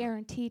are buying.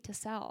 guaranteed to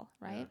sell,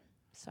 right?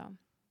 Yeah. So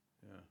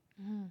Yeah.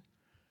 mhm.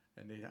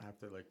 And they have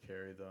to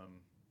carry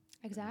them.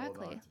 and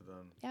Exactly. Hold on to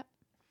them. Yep.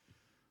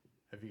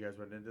 Have you guys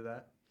run into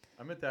that?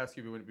 I meant to ask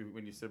you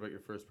when you said about your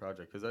first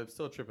project, because I'm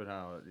still tripping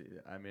out.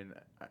 I mean,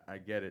 I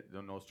get it.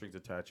 No strings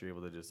attached. You're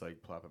able to just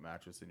plop a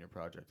mattress in your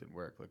project and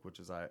work, which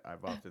is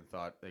I've often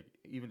thought,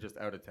 even just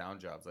out of town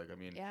jobs.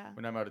 Yeah.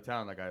 When I'm out of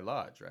town, I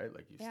lodge, right?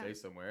 You Yeah. stay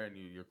somewhere and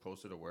you're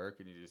closer to work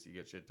and you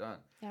get shit done.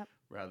 Yep.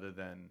 Rather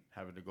than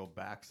having to go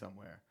back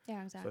somewhere.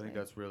 Yeah, exactly. So I think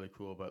that's really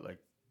cool. But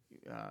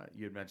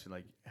you had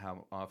mentioned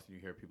how often you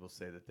hear people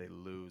say that they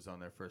lose on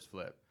their first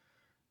flip.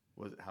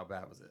 How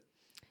bad was it?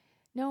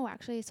 No,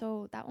 actually,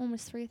 so that one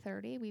was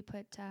 330. We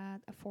put a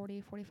 40,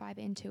 45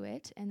 into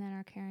it, and then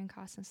our carrying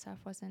costs and stuff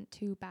wasn't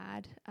too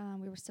bad.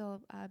 We were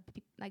still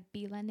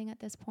B lending at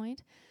this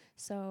point.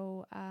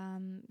 So,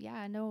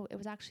 it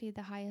was actually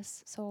the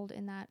highest sold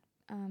in that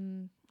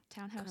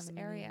townhouse Condominium.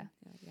 area.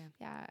 Yeah.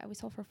 Yeah, we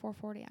sold for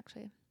 440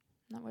 actually.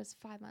 And that was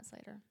 5 months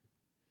later.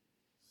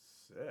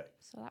 Sick.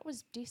 So that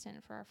was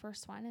decent for our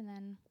first one, and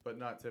then But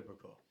not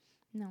typical.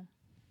 no.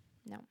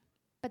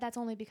 But that's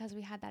only because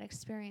we had that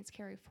experience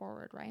carry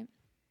forward, right?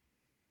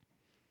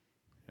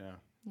 Yeah.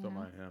 You Don't know?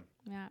 mind him.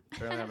 Yeah.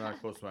 Apparently, I'm not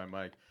close to my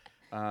mic.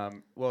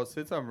 Well,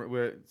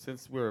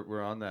 since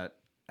we're on that,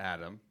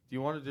 Adam, do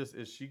you want to just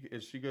is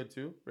she good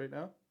too right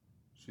now?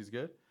 She's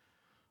good.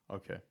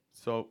 Okay.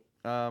 So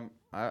I'm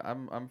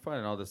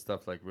finding all this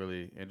stuff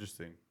really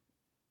interesting.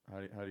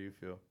 How do you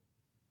feel?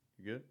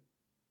 You good?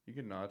 You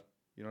can nod.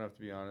 You don't have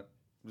to be on it.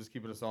 I'm just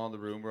keeping us all in the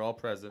room. We're all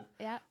present.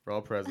 Yeah. We're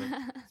all present.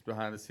 It's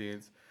behind the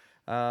scenes.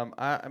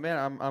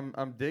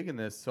 I'm digging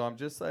this. So I'm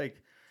just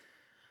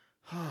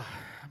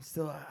I'm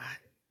still.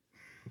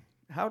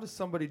 How does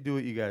somebody do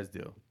what you guys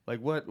do?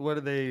 What are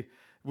they?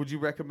 Would you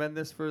recommend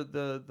this for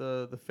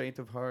the faint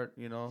of heart?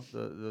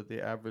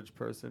 The average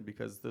person,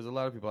 because there's a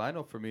lot of people. I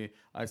know for me,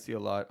 I see a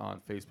lot on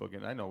Facebook,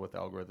 and I know with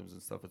algorithms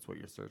and stuff, it's what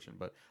you're searching.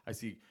 But I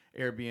see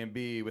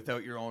Airbnb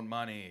without your own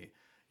money.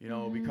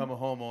 Become a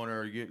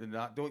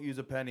homeowner. Don't use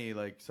a penny.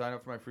 Sign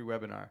up for my free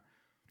webinar.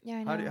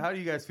 Yeah, I know. How do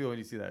you guys feel when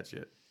you see that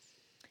shit?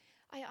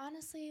 I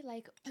honestly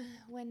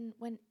when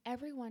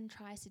everyone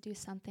tries to do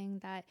something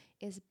that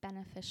is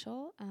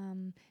beneficial.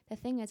 The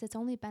thing is, it's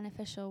only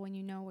beneficial when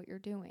you know what you're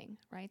doing,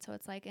 right? So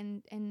it's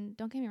and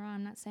don't get me wrong,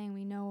 I'm not saying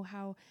we know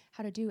how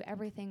to do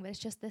everything, but it's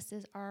just this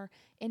is our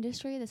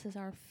industry, this is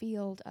our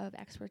field of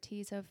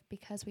expertise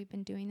because we've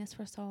been doing this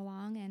for so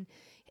long and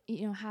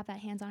have that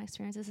hands-on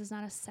experience. This is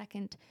not a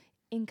second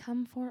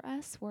income for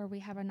us where we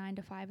have a 9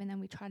 to 5 and then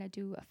we try to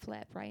do a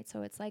flip, right?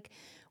 So it's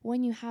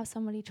when you have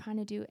somebody trying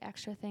to do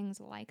extra things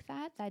like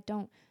that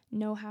don't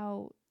know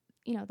how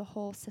the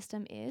whole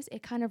system is,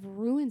 it kind of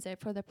ruins it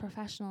for the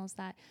professionals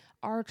that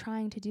are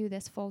trying to do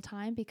this full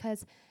time,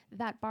 because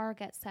that bar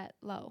gets set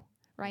low,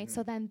 right?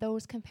 So then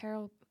those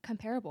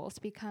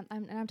comparables become,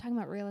 and I'm talking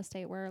about real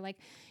estate where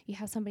you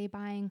have somebody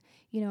buying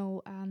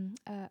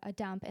a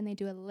dump and they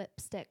do a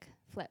lipstick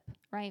flip,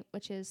 right?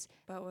 Which is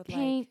But with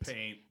paint,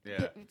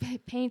 Yeah.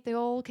 paint the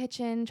old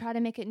kitchen, try to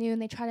make it new, and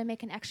they try to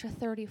make an extra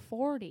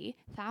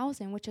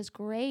 30,000-40,000, which is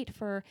great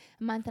for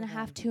a month and a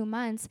half, 2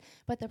 months.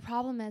 But the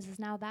problem is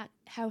now that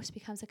house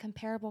becomes a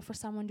comparable for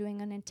someone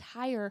doing an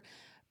entire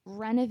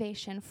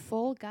renovation,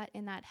 full gut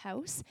in that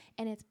house,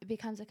 and it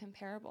becomes a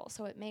comparable.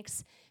 So it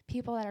makes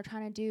people that are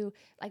trying to do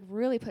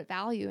really put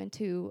value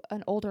into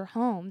an older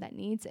home that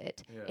needs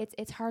it. Yeah.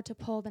 It's hard to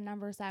pull the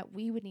numbers that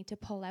we would need to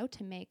pull out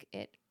to make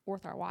it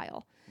worth our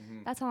while.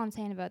 That's all I'm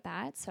saying about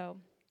that. So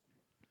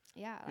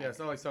yeah. Yeah, it's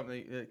not like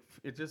something.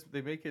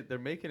 They're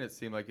making it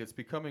seem like it's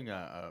becoming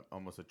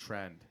almost a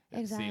trend.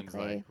 It seems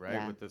Exactly. like, right,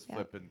 Yeah. with this Yep.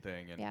 flipping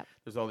thing, and Yep.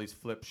 there's all these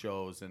flip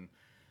shows, and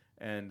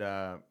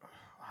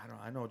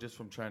I know just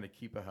from trying to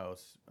keep a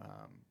house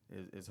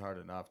is hard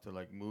enough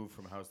to move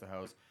from house to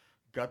house,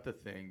 gut the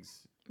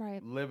things,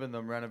 Right. live in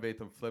them, renovate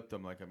them, flip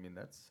them. Like, I mean,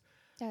 that's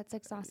Yeah, it's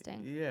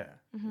exhausting. yeah,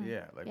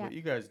 yeah. Like Yeah. what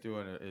you guys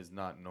doing is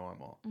not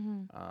normal.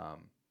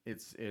 Mm-hmm.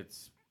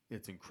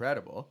 It's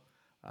incredible.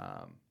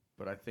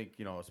 But I think,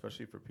 you know,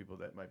 especially for people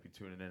that might be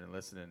tuning in and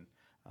listening,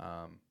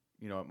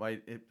 you know,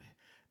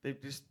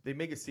 they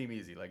make it seem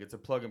easy. Like it's a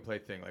plug and play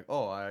thing. Like,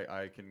 oh,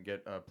 I can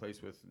get a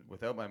place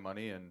without my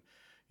money, and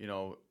you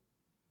know,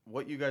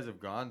 what you guys have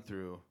gone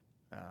through,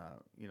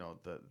 you know,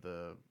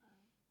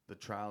 the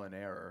trial and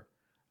error.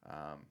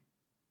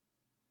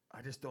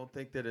 I just don't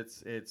think that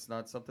it's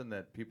not something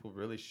that people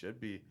really should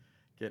be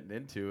getting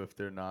into if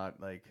they're not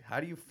like, how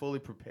do you fully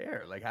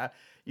prepare? Like how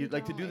you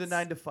like to do the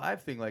 9 to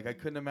 5 thing? Like I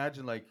couldn't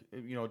imagine like,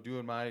 you know,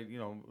 doing my, you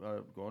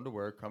know, going to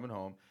work, coming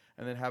home,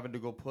 and then having to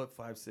go put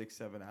 5, 6,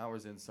 7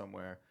 hours in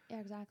somewhere.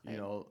 Yeah, exactly. You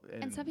know,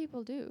 And some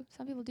people do.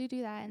 Some people do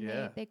that, and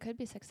Yeah. they could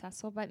be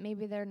successful, but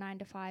maybe their 9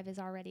 to 5 is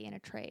already in a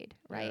trade,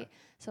 right?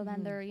 So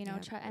then they're, you know,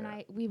 Yeah.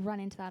 and we run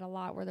into that a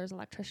lot where there's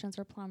electricians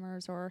or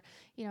plumbers or,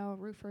 you know,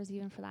 roofers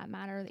even for that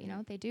matter, you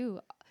know, they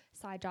do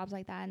side jobs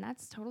like that, and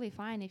that's totally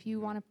fine. If you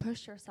want to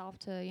push yourself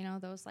to, you know,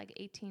 those like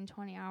 18,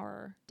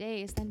 20-hour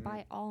days, then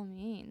by all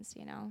means,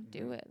 you know,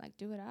 do it. Like,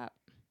 do it up.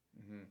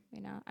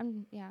 You know,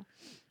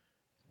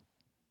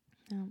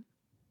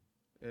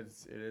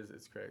 It's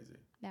crazy.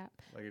 Yeah.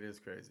 Like it is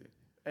crazy.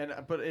 And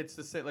but it's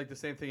the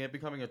same thing. It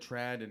becoming a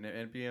trend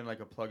and being like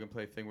a plug and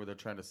play thing where they're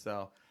trying to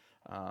sell.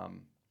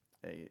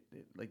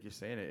 Like you're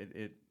saying,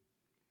 it.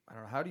 I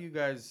don't know. How do you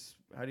guys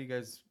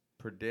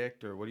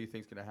predict, or what do you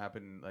think is going to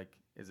happen? Like,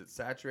 is it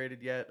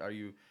saturated yet? Are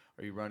you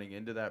running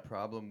into that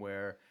problem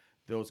where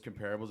those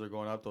comparables are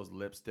going up, those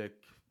lipstick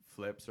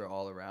flips are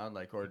all around?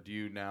 Like, or do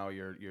you now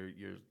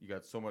you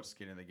got so much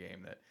skin in the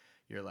game that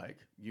you're like,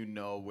 you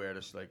know where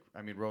to like,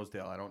 I mean,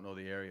 Rosedale, I don't know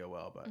the area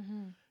well, but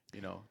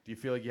you know, do you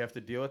feel like you have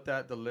to deal with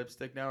the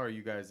lipstick now, or are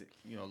you guys,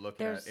 you know,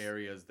 looking at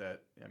areas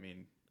that, I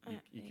mean,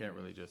 you can't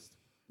really just.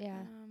 Yeah.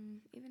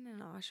 Even in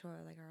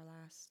Oshawa, like our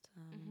last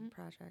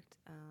project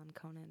on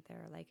Conant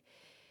there, like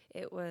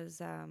it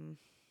was,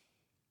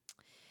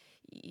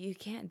 you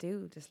can't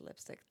do just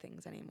lipstick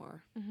things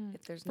anymore.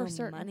 If there's For no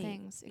certain money,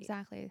 things,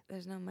 exactly.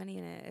 there's no money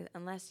in it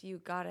unless you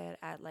got it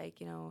at like,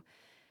 you know,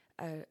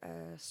 a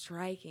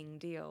striking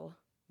deal,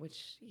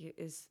 which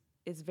is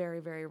very,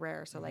 very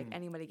rare. So like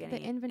anybody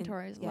getting The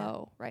inventory is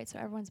low, right? So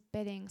everyone's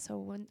bidding. So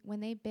when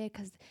they bid,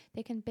 because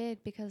they can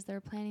bid because they're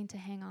planning to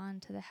hang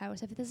on to the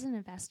house. If this is an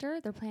investor,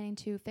 they're planning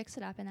to fix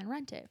it up and then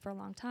rent it for a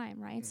long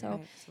time, right?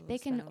 So so they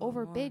can spend a little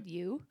overbid more.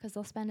 you because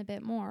they'll spend a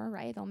bit more,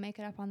 right? They'll make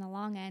it up on the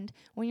long end.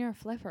 When you're a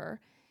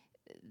flipper,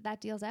 that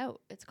deal's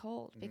out. It's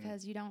cold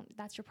because you don't.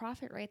 That's your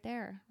profit right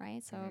there,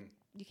 right? So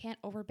you can't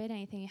overbid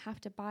anything. You have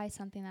to buy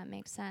something that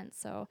makes sense.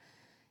 So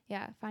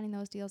yeah, finding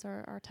those deals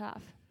are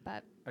tough.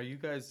 But Are you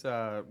guys?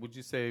 Would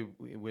you say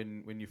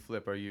when you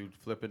flip, are you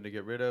flipping to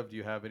get rid of? Do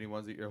you have any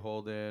ones that you're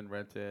holding,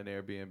 renting,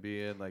 Airbnb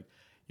in? Like,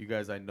 you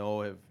guys, I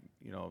know have,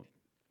 you know,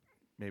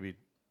 maybe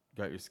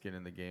got your skin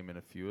in the game in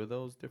a few of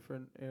those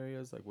different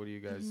areas. Like, what do you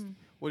guys?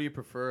 What do you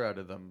prefer out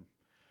of them?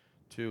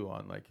 Too,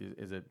 on like,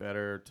 is it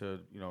better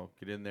to, you know,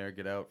 get in there,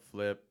 get out,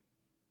 flip,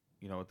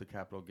 you know, with the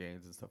capital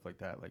gains and stuff like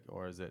that? Like,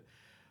 or is it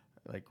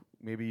like,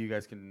 maybe you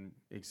guys can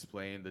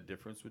explain the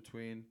difference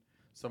between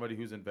somebody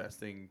who's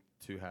investing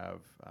to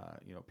have,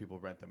 you know, people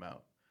rent them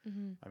out.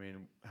 I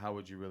mean, how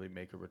would you really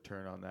make a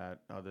return on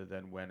that other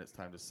than when it's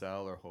time to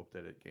sell or hope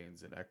that it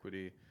gains in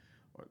equity?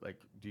 Or like,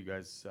 do you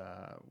guys,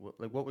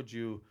 what would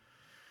you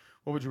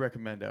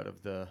recommend out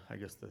of the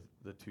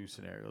two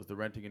scenarios, the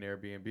renting and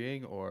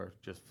Airbnb or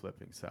just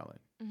flipping, selling?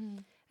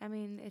 I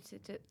mean, it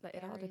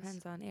all Varies.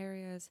 depends on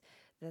areas,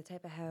 the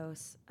type of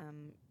house.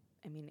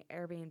 I mean,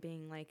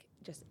 Airbnb, like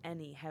just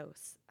any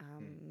house,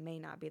 may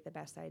not be the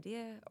best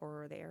idea,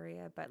 or the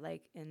area. But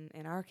like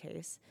in our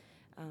case,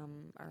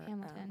 our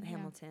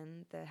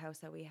Hamilton, the house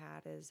that we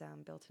had is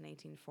built in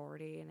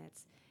 1840, and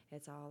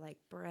it's all like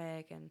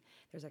brick, and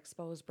there's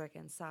exposed brick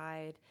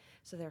inside.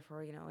 So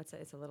therefore, you know, it's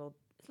a little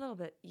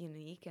bit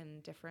unique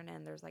and different,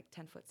 and there's like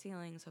 10-foot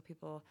ceilings, so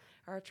people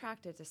are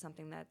attracted to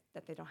something that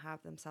they don't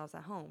have themselves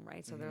at home,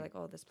 right? So they're like,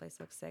 oh, this place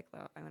looks sick,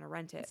 well, I'm gonna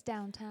rent it. it's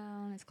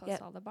downtown. It's close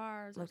to all the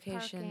bars, there's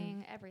Location.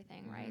 parking,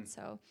 everything, right?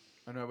 So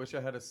I know. I wish I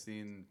had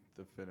seen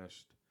the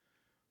finished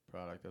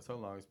product. That's how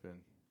long it's been.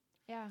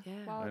 yeah.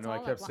 Well, I it's know. I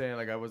all kept at saying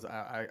like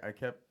I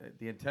kept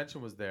the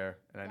intention was there,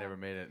 and I never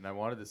made it. And I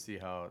wanted to see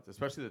how,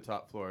 especially the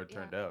top floor, it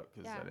turned out,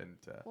 because I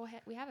didn't. Well,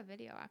 we have a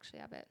video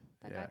actually of it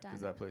that got done.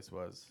 because that place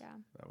was Yeah.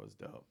 that was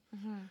dope.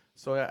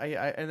 So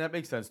I and that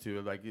makes sense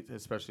too. Like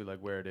especially like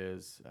where it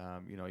is,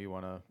 you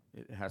know,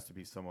 it has to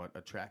be somewhat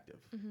attractive.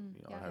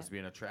 You know, it has to be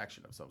an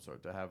attraction of some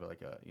sort to have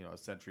like a, you know, a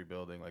century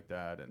building like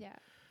that,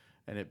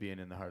 and it being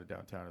in the heart of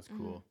downtown is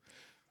cool.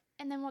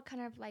 And then what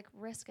kind of like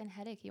risk and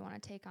headache you want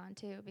to take on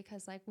too,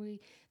 because like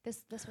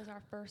this was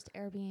our first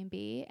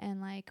Airbnb,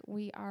 and like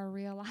we are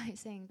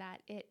realizing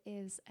that it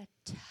is a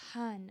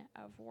ton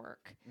of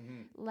work.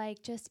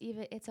 Like just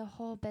even it's a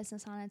whole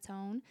business on its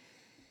own.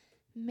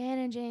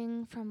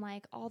 managing from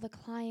like all the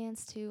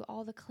clients to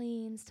all the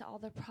cleans to all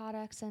the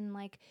products and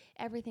like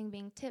everything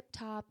being tip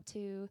top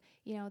to,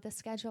 you know, the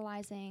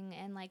scheduling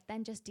and like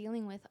then just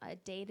dealing with a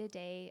day to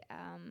day,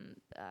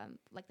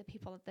 like the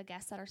people, the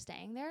guests that are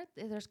staying there,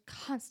 there's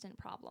constant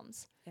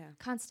problems. Yeah.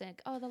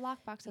 Constant. Oh, the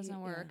lockbox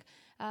doesn't work.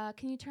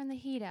 Can you turn the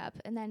heat up?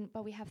 And then,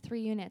 but we have 3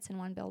 units in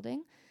one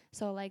building.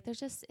 So like there's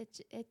just,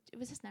 it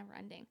was just never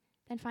ending.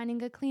 And finding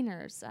good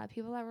cleaners,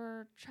 people that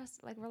were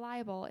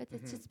reliable.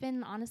 It's just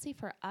been, honestly,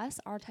 for us,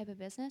 our type of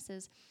business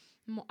is,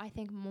 I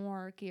think,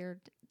 more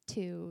geared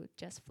to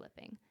just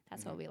flipping.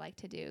 That's what we like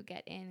to do: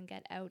 get in,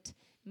 get out,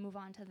 move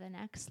on to the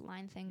next,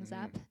 line things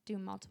up, do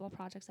multiple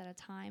projects at a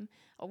time.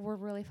 We're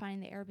really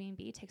finding the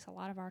Airbnb takes a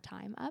lot of our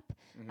time up.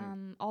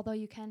 Although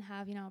you can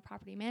have, you know, a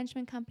property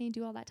management company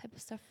do all that type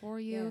of stuff for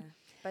you.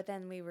 Yeah. But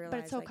then we realized, But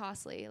it's so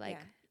costly. Like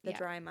the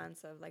dry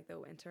months of like the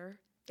winter.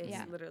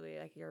 It's literally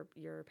like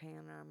you're paying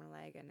an arm and a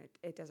leg, and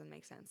it doesn't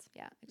make sense.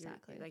 Yeah,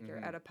 exactly.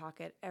 You're out of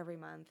pocket every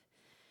month,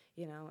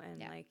 you know, and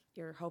like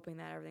you're hoping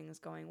that everything is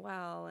going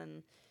well,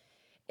 and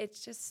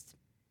it's just.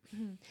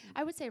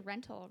 I would say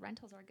rentals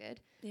are good.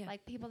 Yeah.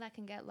 Like people that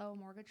can get low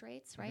mortgage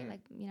rates, right?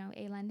 Like, you know,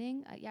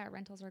 lending.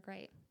 Rentals are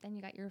great. Then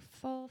you got your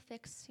full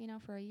fix, you know,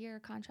 for a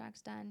year,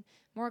 contracts done,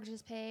 mortgage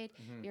is paid,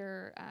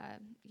 your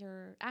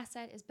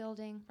asset is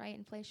building, right?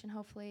 Inflation,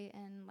 hopefully,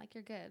 and like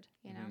you're good,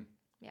 you know?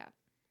 Yeah.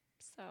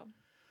 So.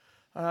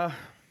 I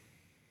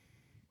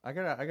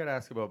gotta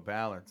ask about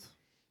balance.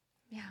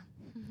 Yeah.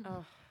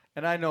 Oh.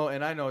 And I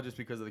know just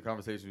because of the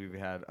conversations we've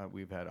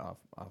had off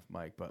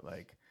mic, but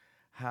like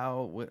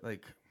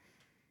like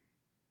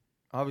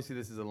obviously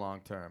this is a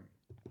long term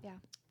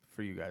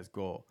for you guys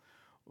goal.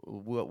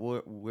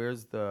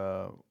 Where's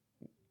the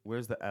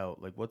out?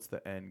 Like what's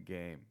the end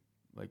game?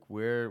 Like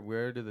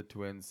where do the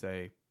twins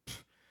say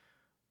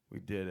we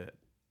did it?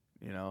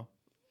 You know?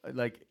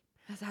 Like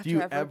that's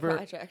after every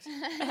project.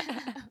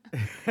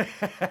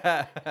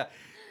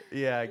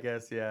 Yeah, I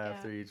guess,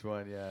 after each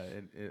one,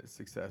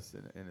 success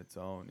in its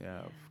own,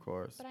 of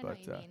course. But I know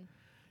what you mean.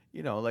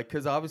 You know, like,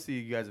 because obviously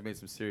you guys have made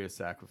some serious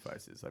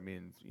sacrifices. I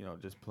mean, you know,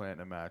 just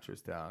planting a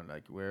mattress down.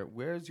 Like,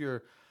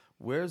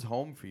 where's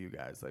home for you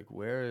guys? Like,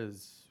 where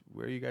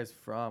are you guys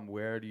from?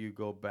 Where do you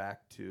go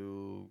back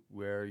to?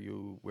 Where are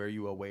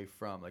you away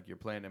from? Like, you're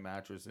planting a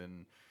mattress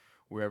in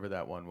wherever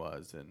that one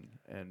was,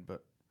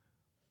 but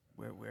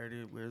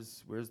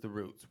where's the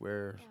roots?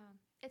 Where? Yeah.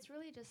 It's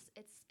really just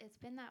it's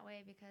been that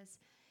way because,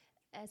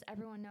 as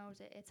everyone knows,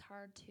 it's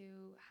hard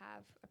to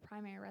have a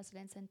primary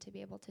residence and to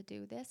be able to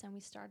do this. And we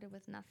started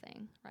with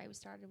nothing, right? We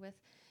started with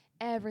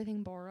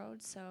everything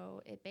borrowed.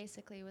 So it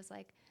basically was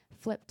like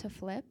flip to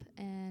flip.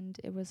 And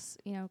it was,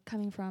 you know,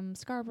 coming from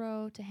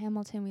Scarborough to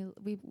Hamilton,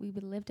 we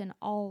lived in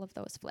all of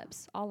those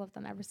flips, all of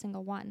them, every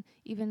single one,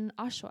 even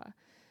Oshawa.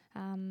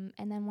 And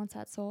then once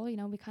that sold, you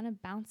know, we kind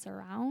of bounce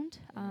around.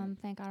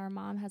 Thank God our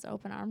mom has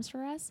open arms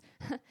for us.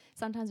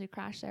 Sometimes we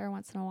crash there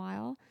once in a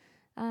while.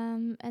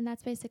 And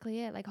that's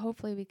basically it. Like,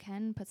 hopefully we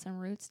can put some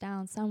roots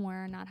down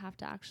somewhere and not have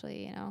to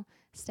actually, you know,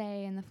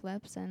 stay in the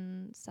flips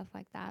and stuff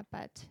like that.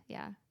 But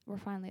yeah, we're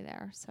finally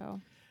there. So.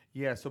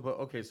 Yeah. So,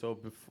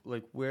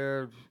 like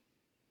where,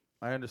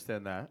 I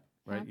understand that,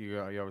 right?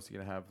 You're obviously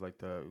going to have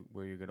like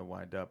where you're going to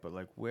wind up, but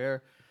like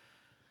where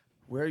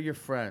are your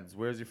friends?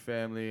 Where's your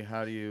family?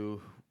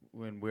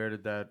 Where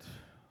did that,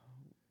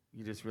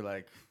 you just were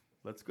like,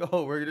 let's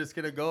go. We're just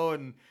going to go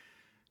and,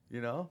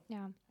 you know?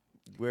 Yeah.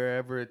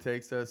 Wherever it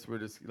takes us, we're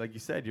just, like you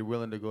said, you're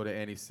willing to go to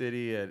any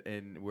city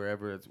and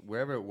wherever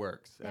it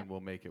works, and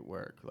we'll make it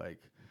work. Like,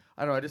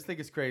 I don't know. I just think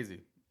it's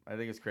crazy. I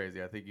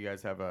think you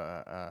guys have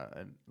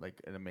an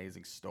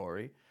amazing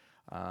story.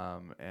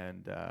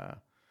 And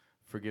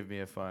forgive me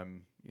if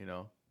I'm, you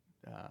know,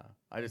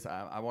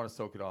 I want to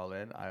soak it all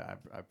in. I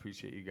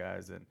appreciate you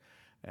guys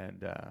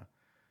and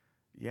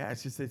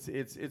it's just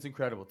it's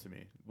incredible to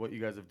me what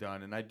you guys have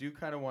done, and I do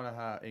kind of want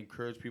to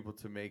encourage people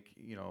to make,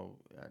 you know,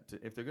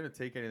 if they're going to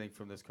take anything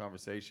from this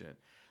conversation,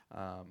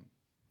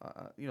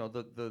 you know,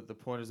 the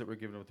pointers that we're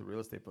giving with the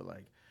real estate, but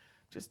like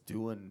just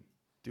doing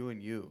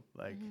you,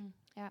 like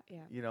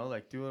you know,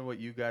 like doing what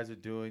you guys are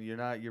doing.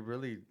 You're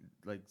really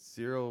like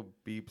zero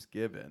beeps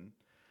given,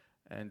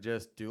 and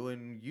just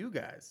doing you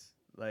guys.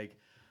 Like,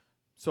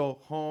 so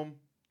home.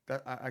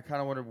 That I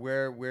kind of wondered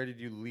where did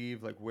you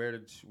leave? Like where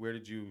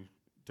did you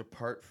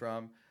depart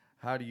from?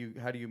 How do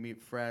you meet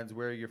friends?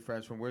 Where are your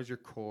friends from? Where's your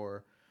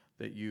core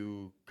that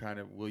you kind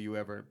of, will you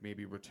ever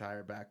maybe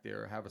retire back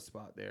there or have a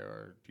spot there,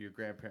 or do your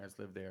grandparents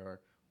live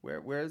there,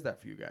 or where is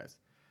that for you guys?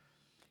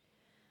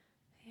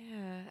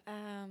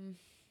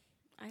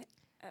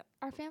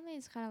 Our family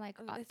is kind of like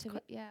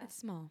it's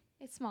small.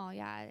 It's small,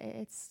 yeah.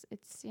 It's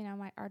you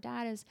know, our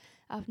dad is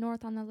up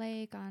north on the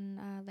lake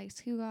on Lake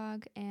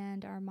Scugog,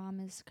 and our mom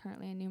is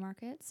currently in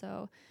Newmarket,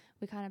 so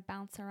we kind of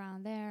bounce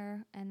around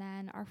there. And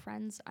then our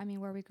friends, I mean,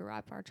 where we grew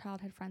up, our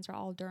childhood friends are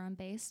all Durham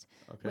based.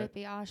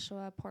 Whitby,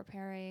 Oshawa, Port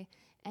Perry.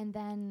 And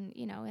then,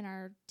 you know, in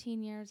our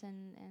teen years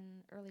and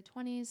early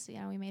 20s,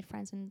 you know, we made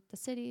friends in the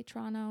city,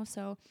 Toronto.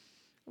 So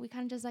we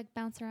kind of just like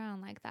bounce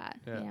around like that.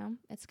 Yeah. You know,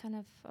 it's kind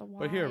of a wide.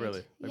 But here,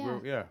 really,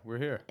 like yeah, we're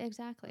here.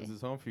 exactly. This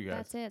is home for you guys.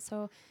 That's it.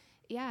 So,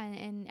 yeah,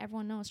 and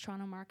everyone knows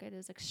Toronto market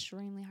is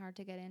extremely hard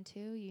to get into.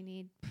 You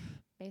need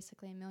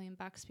basically $1 million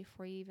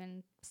before you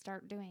even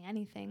start doing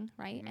anything,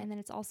 right? Mhm. And then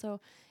it's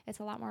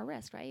a lot more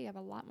risk, right? You have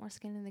a lot more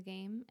skin in the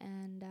game,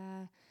 and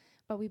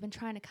but we've been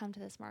trying to come to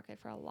this market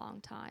for a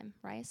long time,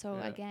 right? So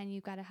Yeah. again,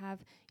 you've got to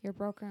have your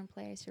broker in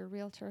place, your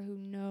realtor who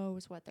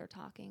knows what they're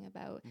talking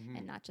about, Mhm.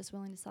 and not just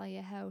willing to sell you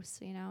a house.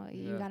 You know,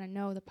 Yeah. you got to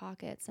know the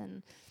pockets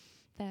and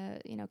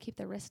keep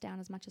the risk down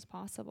as much as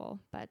possible.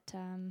 But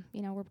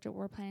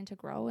we're planning to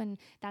grow, and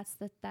that's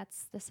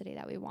the city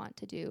that we want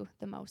to do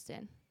the most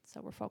in.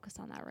 So we're focused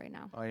on that right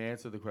now. I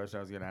answered the question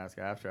I was going to ask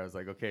after. I was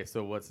like, okay,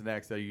 so what's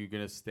next? Are you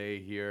going to stay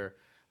here,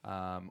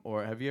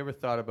 or have you ever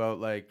thought about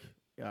like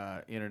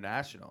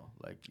international,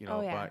 like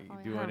Oh, yeah.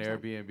 doing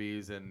 100%.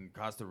 Airbnbs in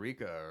Costa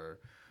Rica or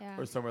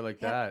Yeah. somewhere like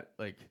Yep. that?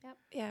 Like,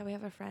 Yeah, we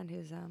have a friend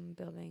who's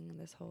building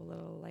this whole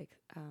little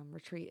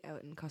retreat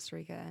out in Costa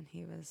Rica, and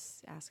he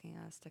was asking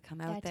us to come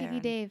out there. Tiki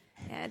and- Dave.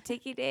 Yeah,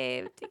 Tiki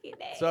Dave. Tiki Dave.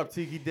 what's up,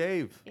 Tiki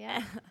Dave?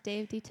 Yeah.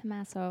 Dave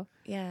DiTommaso.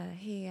 Yeah,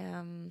 he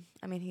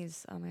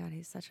he's oh my god,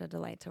 he's such a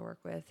delight to work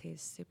with.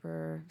 He's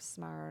super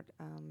smart,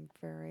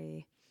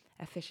 very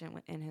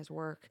efficient in his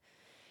work.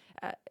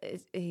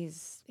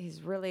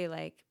 He's really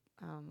like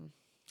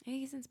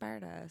he's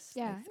inspired us.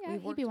 Yeah, Like, yeah,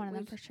 he'd be one of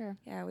them for sure.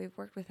 Yeah, we've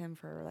worked with him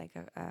for like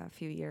a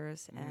few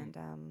years, Mhm.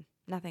 and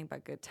nothing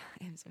but good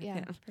times with Yeah,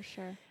 him. for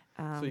sure.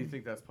 So you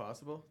think that's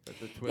possible? That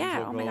the twins Yeah,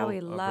 will oh my go god, we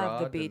love the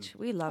abroad beach.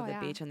 and- We love Oh, the yeah.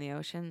 beach and the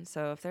ocean.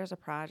 So if there's a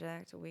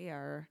project, we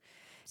are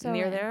So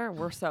near in. there.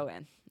 We're so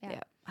in. Yeah.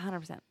 Yeah,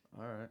 100%.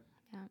 All right.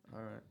 Yeah.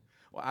 All right.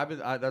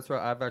 Well, that's where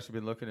I've actually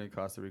been looking in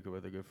Costa Rica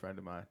with a good friend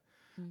of mine.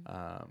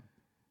 Mm.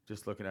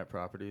 Just looking at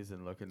properties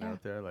and looking Yeah.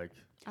 out there, like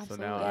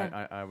Absolutely. so now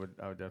Yeah. I would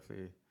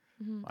definitely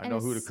Mhm. I And know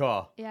who to it's-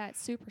 call. Yeah,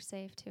 it's super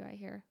safe too. I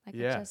hear. Like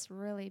Yeah. it's just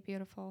really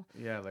beautiful.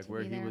 Yeah, like to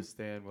where be he there. was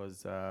staying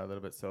was a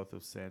little bit south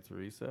of Santa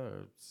Teresa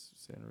or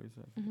Santa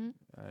Teresa. Mm-hmm.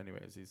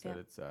 Anyways, he said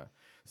Yeah. it's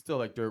still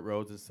like dirt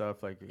roads and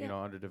stuff, like Yeah.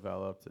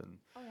 underdeveloped and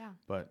Oh yeah.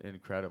 but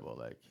incredible.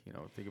 Like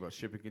think about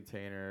shipping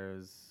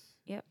containers.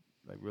 Yep.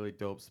 Like really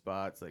dope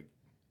spots, like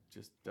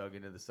just dug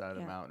into the side of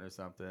the Yeah. mountain or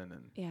something,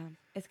 and Yeah,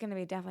 it's going to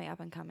be definitely up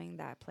and coming,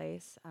 that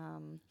place.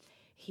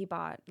 He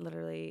bought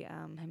literally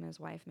him and his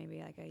wife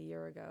maybe like a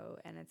year ago,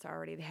 and it's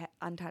already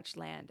untouched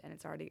land, and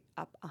it's already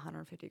up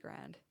 150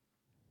 grand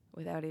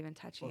without even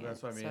touching well, it.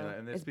 that's what I mean, So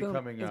and it's boom-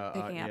 becoming it's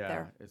picking up yeah,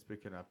 there. it's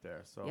picking up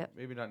there. So Yep.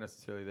 maybe not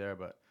necessarily there,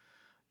 but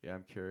yeah,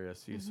 I'm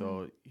curious. Mm-hmm.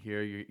 So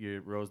here,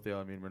 you're Rosedale.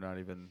 I mean, you're not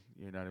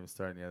even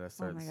starting yet. That's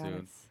Oh starting my god,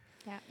 soon. it's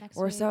Yeah. Next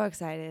we're week. so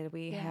excited.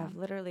 We Yeah. have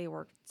literally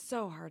worked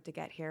so hard to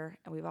get here,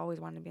 and we've always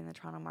wanted to be in the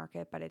Toronto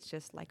market. But it's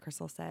just like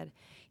Crystal said,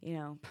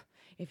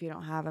 if you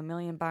don't have $1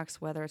 million,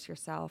 whether it's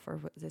yourself or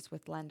it's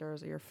with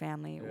lenders or your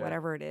family, Yeah.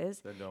 whatever it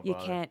is, Then don't you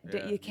bother. can't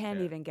Yeah, you can't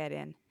even get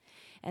in.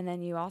 And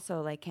then you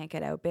also like can't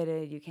get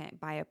outbidded. You can't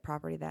buy a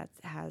property that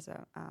has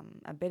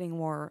a bidding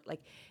war.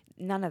 Like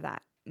none of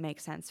that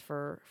makes sense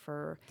for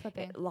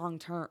Flipping. long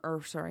term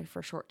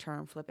for short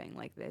term flipping.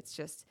 Like it's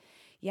just,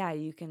 yeah,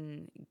 you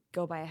can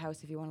go buy a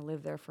house if you want to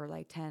live there for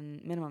like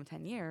minimum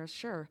 10 years.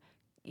 Sure.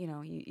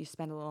 You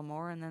spend a little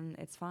more and then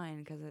it's fine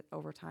because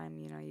over time,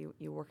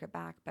 you work it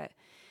back. But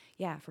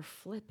yeah, for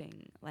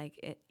flipping,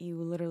 like you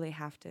literally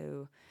have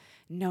to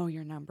know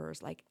your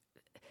numbers, like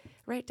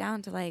right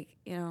down to like,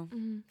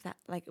 Mm-hmm. that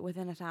like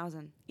within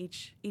 1,000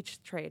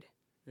 each trade.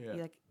 Yeah.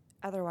 Like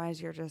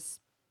otherwise you're just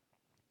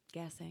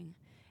guessing.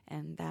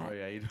 And that Oh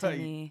yeah, to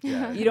me,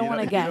 yeah, you don't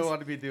wanna You guess. don't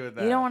want to be doing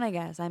that. you don't want to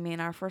guess. I mean,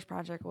 our first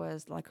project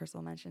was, like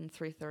Crystal mentioned,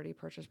 $330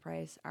 purchase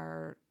price.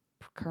 Our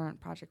current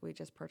project we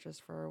just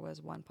purchased for was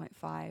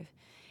 1.5,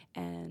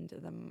 and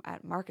the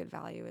at market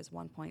value is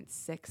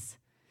 1.6.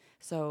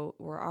 So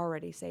we're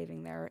already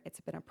saving there.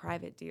 It's been a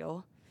private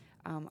deal.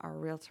 Our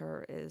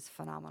realtor is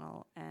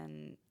phenomenal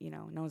and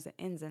knows the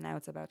ins and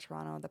outs about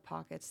Toronto, the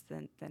pockets,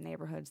 the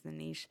neighborhoods, the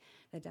niche,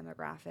 the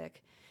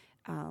demographic.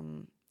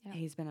 Yeah.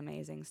 He's been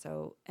amazing.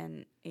 So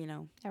Yeah,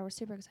 we're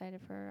super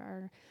excited for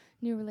our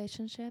new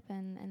relationship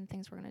and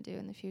things we're gonna do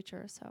in the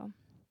future. So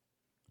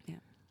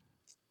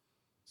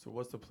So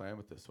what's the plan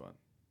with this one?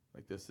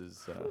 Like this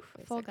is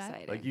it's Full gut.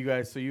 exciting. like you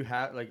guys. So you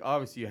have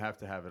obviously you have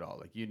to have it all.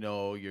 Like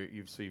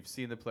you've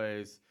seen the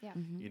plays. yeah,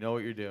 Mhm. You know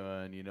what you're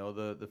doing. You know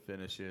the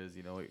finishes.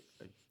 You know what,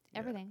 like, yeah.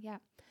 everything.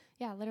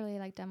 Yeah. Literally,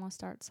 like demo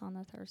starts on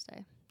the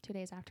Thursday, 2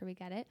 days after we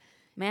get it.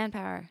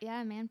 Manpower.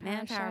 Yeah, manpower.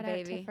 Manpower, Shout out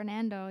baby. to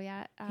Fernando.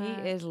 Yeah,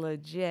 He is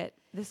legit.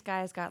 This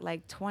guy's got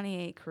like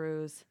 28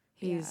 crews.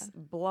 He's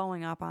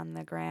blowing up on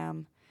the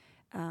gram.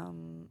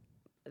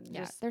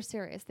 Yeah, they're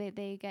serious.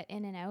 They get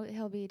in and out.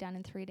 He'll be done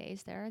in 3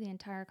 days there, the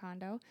entire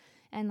condo.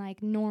 And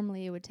like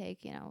normally it would take,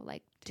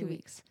 like 2 2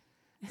 weeks.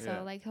 So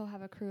Yeah. like he'll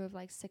have a crew of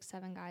like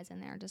 6-7 guys in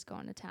there just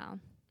going to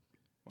town.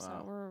 So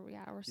Wow.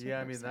 we're super Yeah,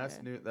 I mean that's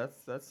excited. new.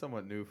 That's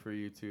somewhat new for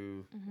you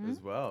too Mhm.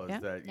 as well. Is Yeah.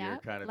 that Yeah, you're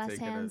kind of less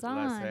taking hands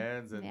less on.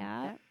 hands and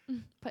Yeah.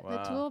 Putting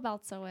Wow. the tool belt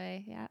melts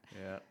away. Yeah.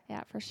 Yeah.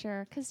 Yeah, for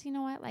sure. Because you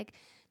know what? Like,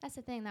 that's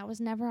the thing. That was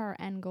never our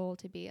end goal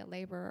to be a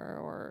laborer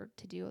or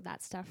to do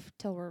that stuff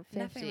till we're 50.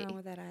 Nothing wrong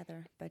with that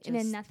either. But And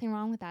then just nothing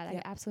wrong with that. Like,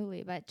 yeah.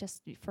 absolutely. But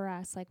just for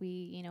us, like,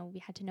 we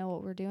had to know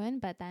what we're doing.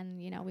 But then,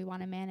 we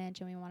want to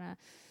manage and we want to,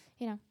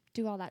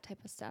 do all that type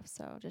of stuff.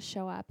 So just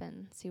show up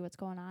and see what's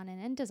going on.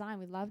 And in design,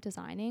 we love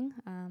designing.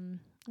 And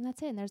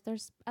that's it. And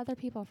there's other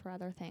people for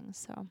other things.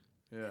 So,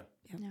 Yeah.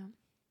 yeah.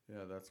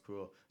 Yeah, that's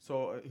cool.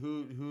 So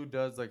who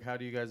does, like, how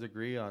do you guys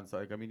agree on, so,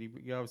 like, I mean,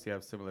 you obviously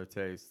have similar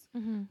tastes.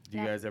 Mm-hmm. Do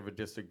you guys ever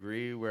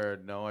disagree where,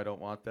 no, I don't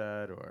want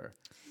that, or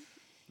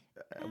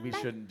we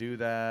shouldn't do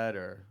that,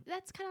 or?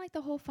 That's kind of like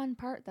the whole fun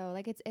part, though.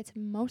 Like, it's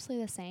mostly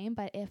the same,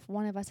 but if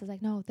one of us is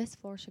like, no, this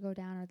floor should go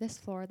down, or this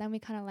floor, then we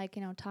kind of like,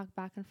 talk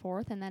back and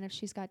forth. And then if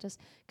she's got just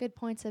good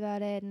points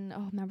about it, and,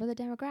 oh, remember the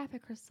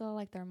demographic, Crystal,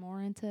 like they're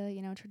more into,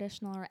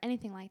 traditional or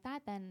anything like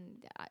that, then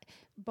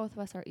both of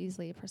us are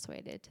easily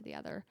persuaded to the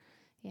other.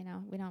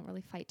 We don't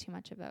really fight too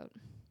much about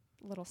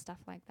little stuff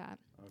like that.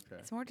 Okay.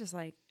 it's more just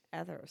like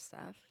other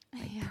stuff,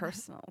 like Yeah.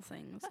 personal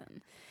things, and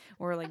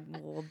we're like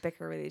we'll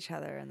bicker with each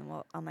other, and then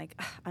I'm like,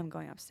 I'm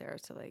going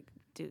upstairs to like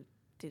do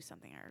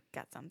something or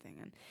get something,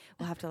 and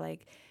we'll have to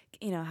like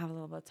have a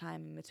little bit of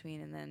time in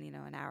between, and then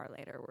an hour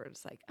later we're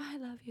just like, I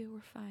love you,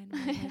 we're fine,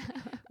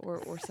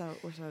 we're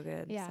so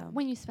good. Yeah, so.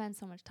 when you spend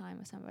so much time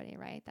with somebody,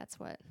 right? That's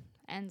what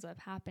ends up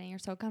happening. You're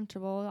so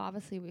comfortable.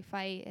 Obviously, we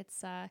fight.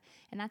 It's and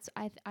that's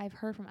I've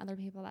heard from other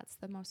people that's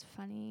the most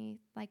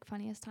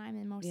funniest time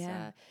and most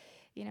Yeah.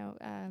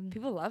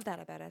 People love that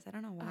about us. I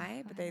don't know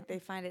why, but they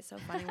find it so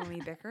funny when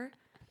we bicker.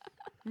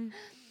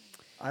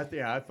 I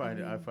find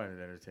it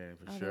entertaining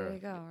for sure. There you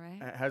go,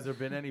 right? Has there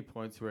been any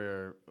points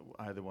where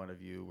either one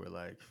of you were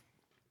like,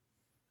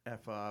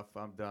 F off,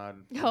 I'm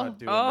done, I'm not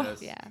doing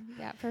this?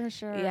 Yeah, for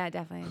sure. Yeah,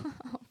 definitely.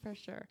 For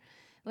sure.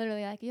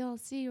 Literally, like, you'll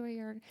see where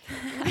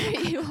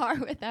you are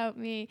without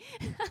me.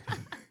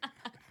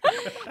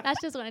 That's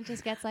just when it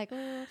just gets like,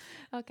 oh,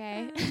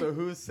 okay. So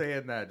who's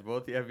saying that?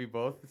 Have you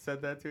both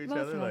said that to each Both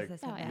other? of us Like, have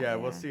said Oh, that, yeah,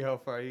 we'll see how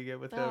far you get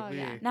without Oh, me.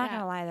 yeah. Not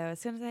gonna lie though, as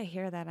soon as I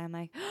hear that, I'm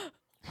like,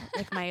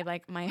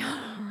 my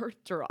heart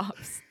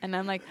drops, and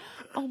I'm like,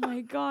 oh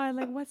my god,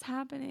 like what's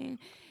happening?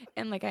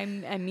 And like I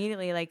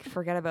immediately like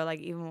forget about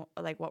like even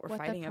like what we're What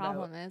fighting the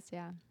problem about, is,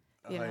 yeah.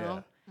 you Oh,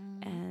 know.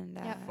 Mm. And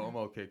Yep.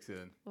 FOMO kicks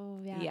in. Oh,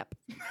 yeah. yep,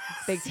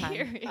 big time.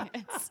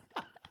 Serious.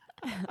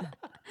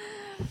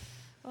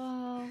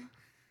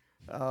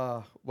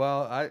 Oh,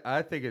 Well,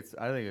 I think it's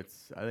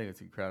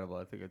incredible.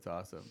 I think it's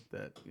awesome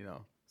that,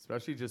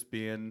 especially just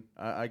being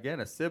again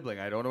a sibling.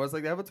 I don't know what it's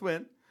like to have a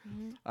twin.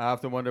 mm-hmm. I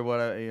often wonder what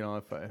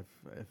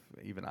if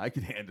even I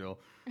could handle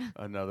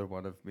another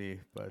one of me.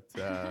 But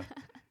I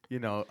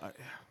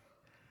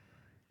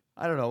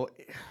don't know.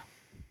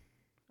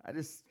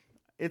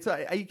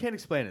 You can't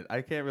explain it.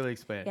 I can't really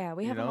explain it. Yeah,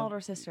 we have you an know?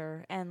 older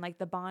sister, and like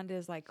the bond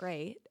is like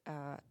great,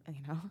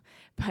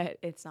 but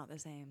it's not the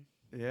same.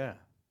 Yeah.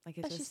 Like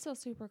it's but she's just still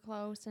super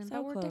close, and so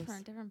but we're close.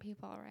 different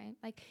people, right?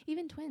 Like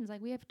even twins, like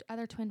we have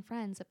other twin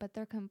friends, but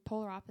they're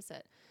polar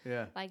opposite.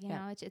 Yeah. Like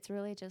Yeah. it's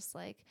really just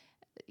like,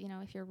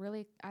 if you're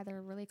really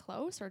either really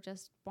close or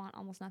just want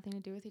almost nothing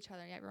to do with each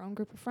other. You have your own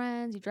group of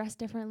friends, you dress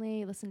differently,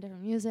 you listen to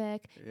different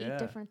music, Yeah. eat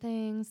different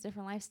things,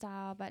 different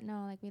lifestyle. But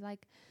no, like we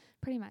like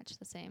pretty much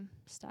the same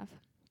stuff.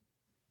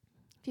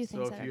 Few So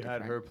things if that you are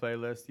had different. her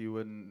playlist, you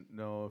wouldn't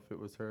know if it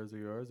was hers or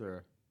yours,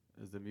 or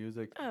is the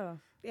music? oh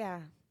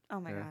yeah, oh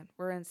my Yeah. god,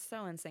 we're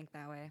so in sync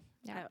that way.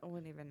 Yeah. I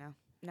wouldn't even know.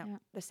 No, Yeah.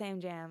 the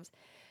same jams,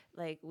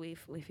 like we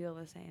feel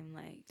the same.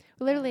 Like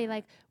Literally,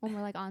 like when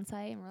we're like on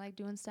site and we're like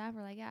doing stuff,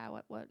 we're like, yeah,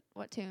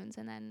 what tunes?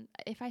 And then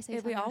if I say Yeah,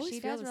 we something or always she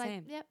feel does, the we're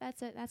same. like, yep,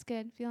 that's it, that's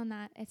good, feeling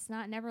that. It's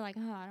not never like,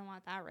 oh, I don't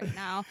want that right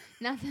now.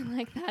 Nothing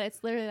like that.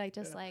 It's literally like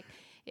just like,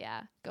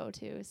 yeah, go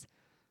tos.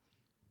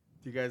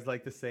 Do you guys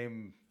like the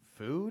same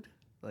food?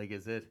 Like,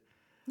 is it?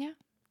 yeah,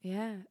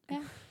 Yeah.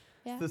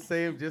 It's the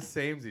same, just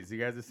samesies. You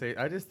guys are saying.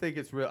 I just think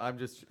it's real. I'm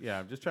just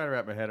trying to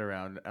wrap my head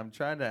around. I'm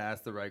trying to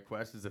ask the right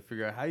questions to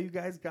figure out how you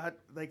guys got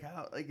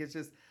it's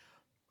just.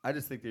 I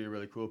just think that you're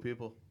really cool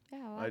people.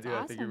 Yeah, well, I that's do.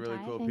 Awesome, I think you're really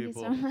Ty. cool Thank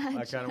people. You so I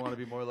much. kind of want to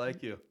be more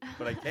like you,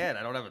 but I can't.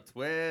 I don't have a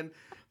twin.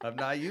 I'm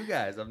not you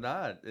guys. I'm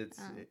not. It's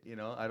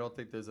I don't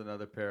think there's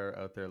another pair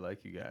out there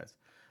like you guys,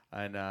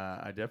 and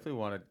I definitely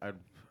want to.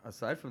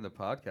 Aside from the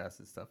podcast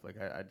and stuff, like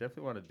I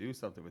definitely want to do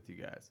something with you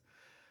guys.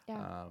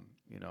 Yeah.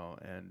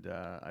 And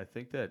I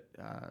think that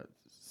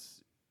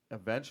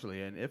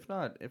eventually, and if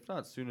not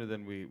sooner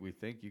than we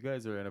think, you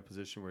guys are in a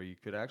position where you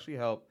could actually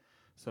help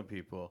some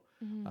people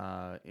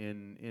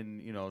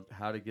in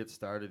how to get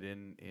started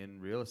in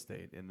real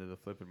estate, into the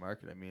flipping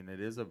market. I mean, it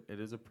is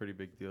a pretty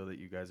big deal that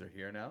you guys are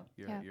here now.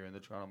 You're in the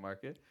Toronto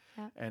market,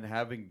 and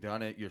having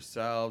done it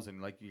yourselves,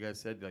 and like you guys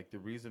said, like the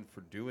reason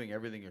for doing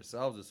everything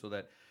yourselves is so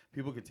that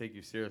people could take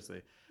you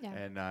seriously. Yeah.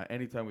 And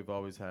anytime we've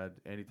always had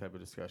any type of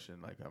discussion,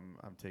 like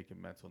I'm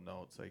taking mental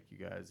notes, like you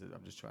guys,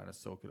 I'm just trying to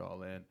soak it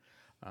all in.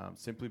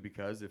 simply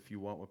because if you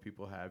want what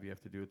people have, you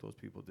have to do what those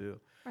people do.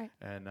 Right.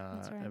 And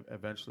That's right.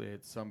 eventually,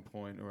 at some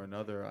point or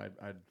another,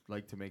 I'd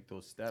like to make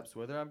those steps.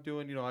 Whether I'm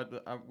doing,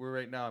 we're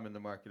right now, I'm in the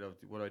market of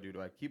what do I do?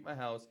 Do I keep my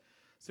house?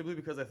 Simply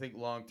because I think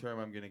long term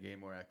I'm going to gain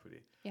more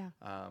equity. Yeah.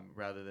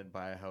 Rather than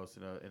buy a house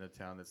in a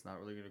town that's not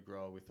really going to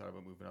grow. We thought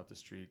about moving up the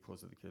street,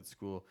 close to the kids'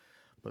 school.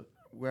 But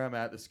where I'm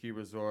at, the ski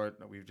resort,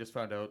 we've just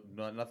found out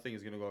nothing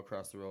is going to go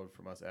across the road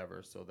from us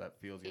ever. So that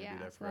field's going to be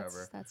there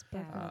forever. That's Yeah,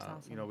 perfect. that's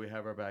awesome. We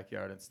have our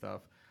backyard and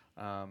stuff.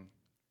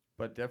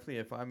 But definitely,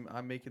 if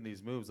I'm making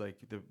these moves, like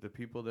the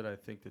people that I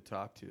think to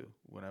talk to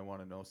when I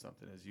want to know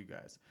something is you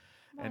guys.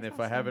 Well, And that's if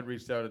I awesome. haven't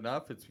reached out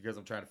enough, it's because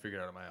I'm trying to figure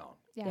it out on my own.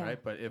 Yeah.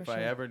 Right. But if for I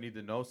sure. ever need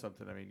to know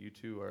something, I mean, you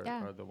two are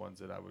Yeah. the ones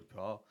that I would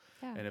call.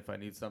 Yeah. And if I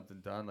need something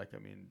done,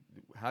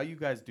 how you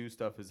guys do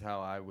stuff is how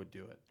I would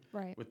do it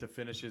Right. with the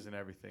finishes and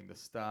everything, the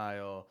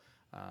style.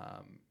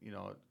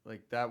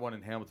 Like that one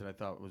in Hamilton, I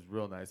thought was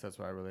real nice. That's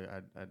why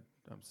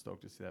I'm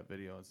stoked to see that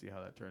video and see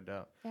how that turned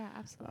out. Yeah,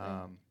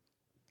 absolutely.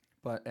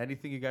 But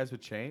anything you guys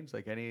would change,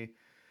 like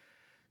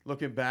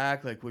looking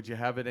back, like would you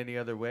have it any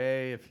other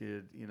way if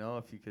you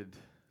could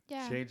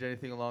yeah. change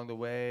anything along the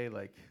way,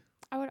 like?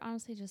 I would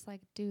honestly just like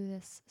do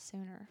this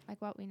sooner,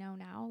 like what we know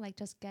now, like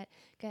just get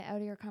out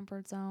of your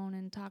comfort zone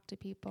and talk to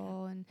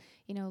people and,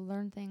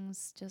 learn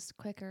things just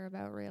quicker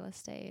about real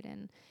estate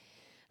and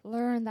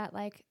learn that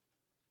like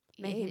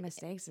Making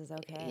mistakes is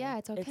okay. Yeah,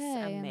 it's okay. It's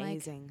and, like,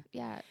 amazing.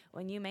 yeah,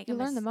 When you make you a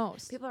learn the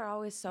most. People are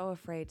always so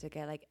afraid to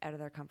get like out of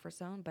their comfort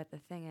zone, but the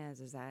thing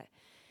is that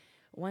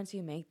once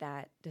you make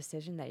that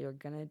decision that you're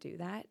gonna do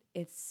that,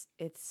 it's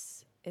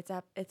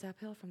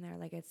uphill from there.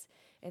 Like it's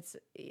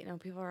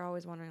people are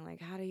always wondering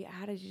like how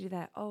did you do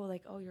that? Oh,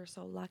 you're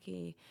so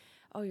lucky.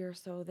 Oh, you're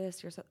so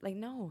this. You're so like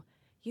no.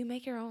 You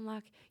make your own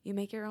luck. You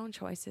make your own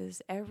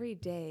choices. Every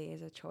day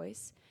is a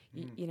choice.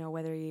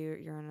 Whether you're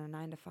in a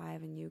 9 to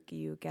 5 and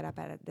you get up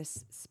at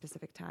this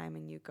specific time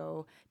and you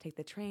go take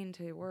the train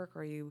to work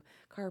or you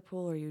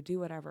carpool or you do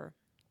whatever.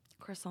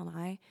 Crystal and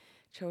I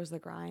chose the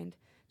grind,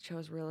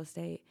 chose real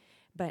estate,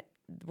 but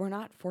we're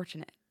not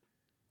fortunate.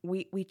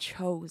 We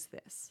chose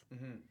this,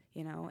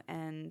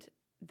 and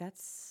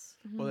that's.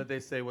 Well, that they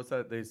say, what's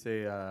that? They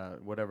say,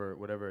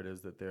 whatever it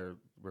is that they're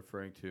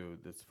referring to,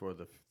 that's for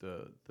the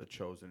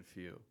chosen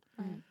few.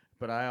 Right.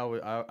 But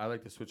I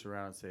like to switch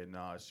around and say,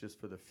 no, it's just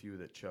for the few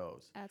that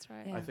chose. That's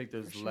right. Yeah, I think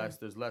there's for less sure.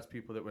 there's less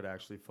people that would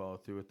actually follow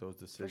through with those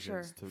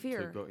decisions sure. to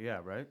Fear. go. Yeah,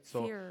 right.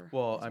 So, Fear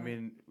well, as I well.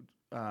 mean,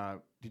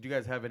 did you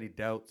guys have any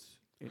doubts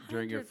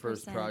during your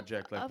first 100%.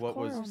 project? Like, Of what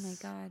was? Oh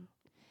course. my God.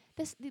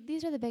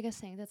 These are the biggest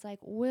things. It's like,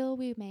 will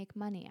we make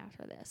money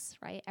after this,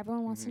 right?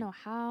 Everyone wants to know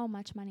how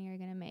much money you're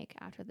going to make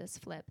after this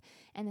flip.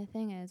 And the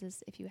thing is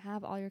if you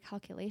have all your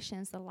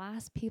calculations, the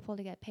last people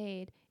to get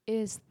paid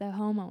is the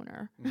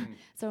homeowner.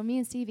 So me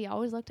and Stevie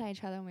always looked at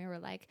each other and we were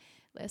like,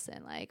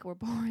 listen, like we're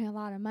borrowing a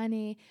lot of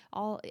money.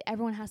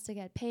 Everyone has to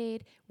get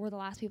paid. We're the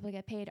last people to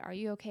get paid. Are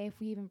you okay if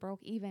we even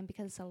broke even?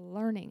 Because it's a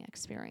learning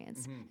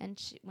experience.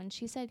 And when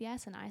she said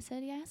yes and I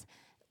said yes,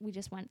 we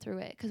just went through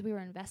it because we were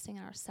investing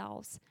in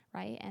ourselves,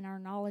 right? And our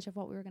knowledge of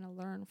what we were going to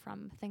learn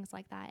from things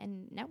like that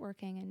and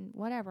networking and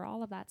whatever,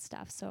 all of that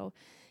stuff. So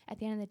at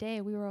the end of the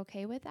day, we were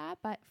okay with that.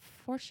 But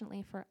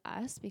fortunately for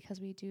us, because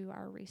we do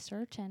our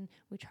research and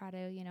we try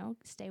to,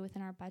 stay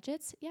within our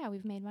budgets, yeah,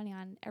 we've made money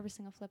on every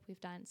single flip we've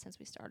done since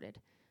we started.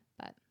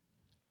 But,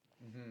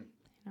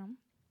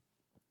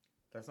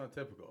 That's not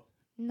typical.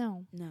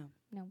 no, No.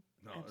 No,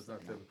 it's not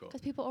typical.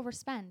 because people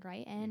overspend,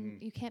 right?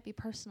 And you can't be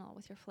personal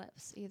with your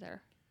flips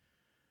either.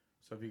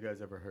 So have you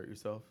guys ever hurt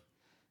yourself?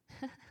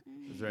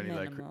 Is there any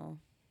like? Minimal.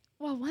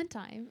 Well, one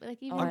time, like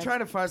even I'm I trying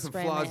to find some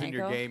sprained my flaws in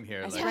your ankle. game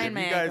here. I Like, sprained have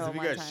my you guys, ankle have you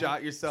one guys time.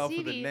 shot yourself with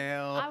a Stevie,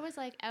 nail? I was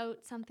like out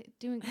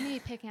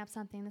picking up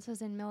something. This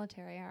was in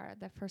military,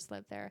 the first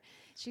slip there.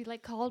 She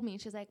like called me.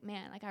 She's like,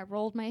 man, like I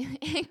rolled my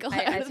ankle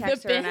I out of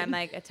text the her bin. and I'm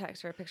like, I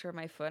text her a picture of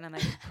my foot and I'm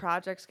like,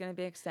 project's gonna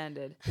be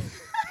extended.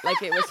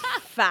 Like it was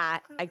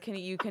fat.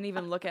 You couldn't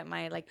even look at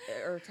my like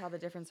or tell the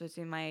difference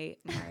between my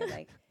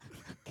like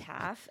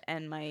calf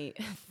and my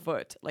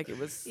foot. Like it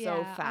was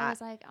so fat. I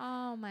was like,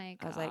 oh my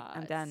god. I was like,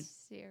 I'm done.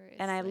 Seriously.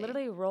 And I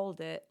literally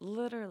rolled it.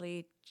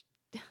 I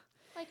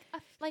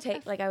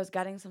was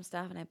gutting some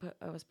stuff and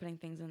I was putting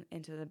things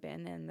into the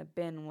bin and the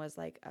bin was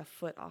like a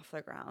foot off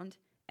the ground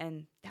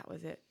and that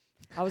was it.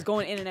 I was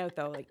going in and out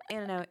though, like in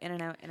and out, in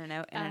and out, in and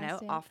out, in and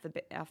out, off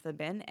the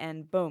bin,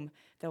 and boom.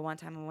 The one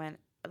time I went,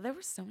 there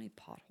were so many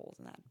potholes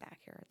in that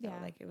backyard though.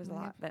 Yeah. Like it was a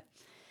lot. But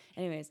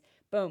anyways,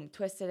 boom,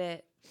 twisted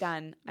it,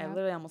 done. I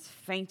literally almost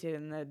fainted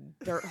in the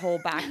dirt hole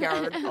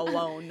backyard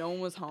alone. No one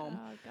was home.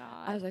 Oh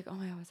god. I was like, oh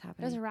my god, what's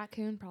happening? There's a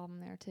raccoon problem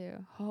there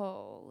too.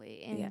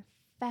 Holy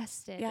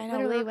infested. Yeah, I know.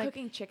 Literally We were like,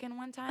 cooking chicken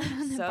one time.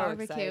 on the So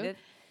barbecue. excited.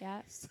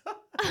 Yeah. So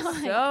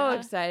God.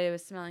 excited. It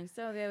was smelling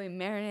so good. We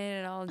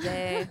marinated all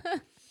day.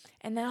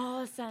 And then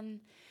all of a sudden,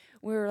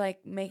 we were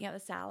like making out the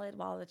salad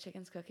while the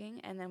chicken's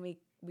cooking. And then we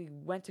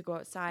went to go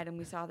outside and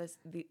we saw the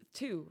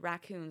two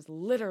raccoons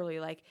literally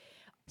like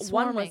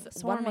Swarming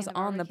one was the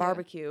on the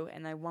barbecue,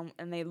 and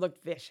they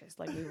looked vicious.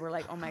 Like we were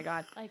like, oh my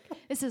god. Like,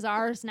 this is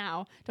ours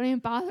now. Don't even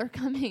bother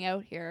coming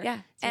out here. Yeah.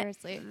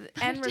 Seriously.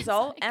 End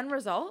result.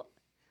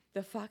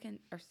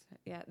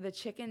 The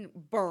chicken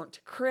burnt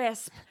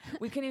crisp.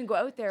 We couldn't even go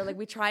out there. Like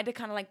we tried to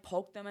kind of like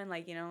poke them and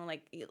like get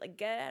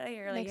out of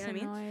here. Like Make you know some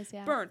what I mean? noise,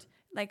 yeah. Burnt.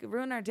 Like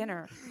ruin our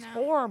dinner. It's No.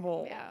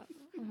 horrible. Yeah.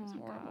 Oh It's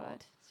horrible.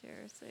 God.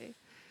 Seriously.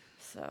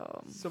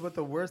 So But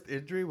the worst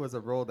injury was a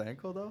rolled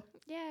ankle, though.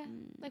 Yeah.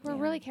 Like we're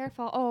yeah. really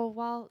careful. Oh,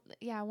 well,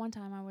 yeah, one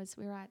time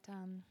we were at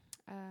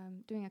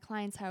doing a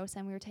client's house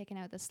and we were taking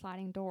out the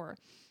sliding door,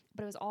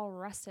 but it was all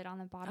rusted on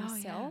the bottom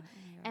sill.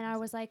 And I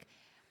was like,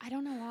 I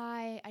don't know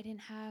why I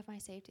didn't have my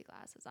safety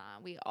glasses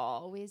on. We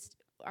always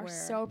are Wear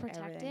so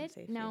everything protected.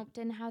 safety. No,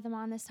 didn't have them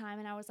on this time.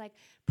 And I was like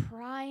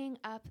prying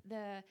up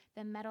the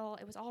metal.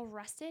 It was all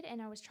rusted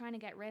and I was trying to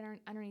get right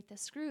underneath the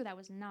screw that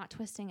was not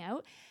twisting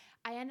out.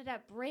 I ended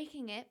up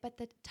breaking it, but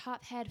the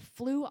top head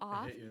flew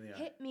off, hit you in the eye.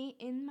 hit me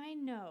in my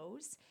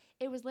nose.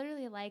 It was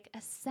literally like a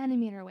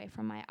centimeter away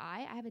from my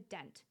eye. I have a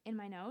dent in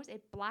my nose.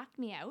 It blacked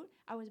me out.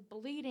 I was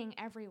bleeding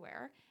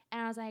everywhere.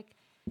 And I was like,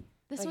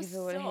 this Like was if it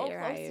so would've hit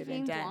your eye, close you'd to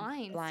been being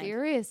blind. blind.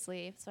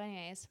 Seriously. So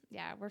anyways,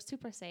 yeah, we're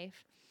super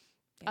safe.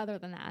 Yeah. Other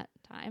than that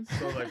time.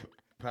 So like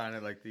kind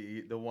of like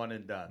the one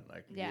and done.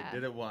 Like Yeah. you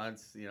did it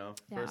once, you know.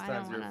 Yeah, First I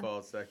time's don't your wanna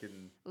fault.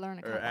 Second Learn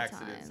a or couple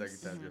accident. times.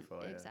 Second time's your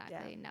fault. Yeah.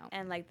 Exactly. No.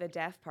 And like the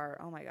deaf part,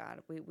 oh my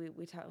god,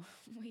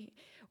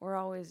 we're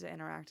always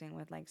interacting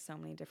with like so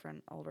many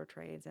different older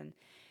trades, and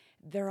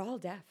they're all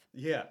deaf.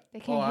 Yeah.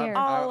 They can't hear.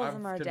 All of I'm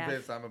them are deaf.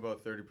 convinced I'm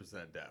about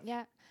 30% deaf.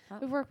 Yeah. Huh?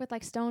 We've worked with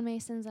like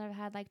stonemasons that have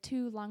had like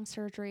 2 lung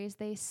surgeries.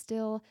 They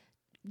still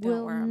Don't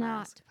will wear a not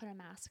mask. put a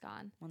mask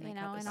on. When You they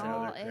cut know, the and side. I know,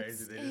 all they're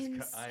it's crazy. They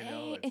just I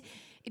know. insane.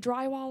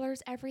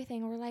 Drywallers,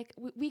 everything. We're like,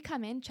 we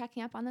come in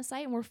checking up on the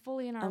site and we're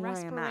fully in our I'm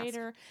wearing a mask.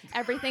 respirator,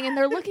 everything. And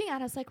they're looking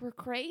at us like we're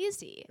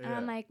crazy. And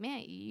I'm Yeah. like,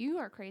 man, you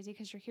are crazy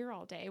because you're here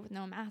all day with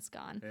no mask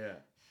on. Yeah.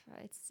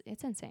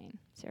 It's insane.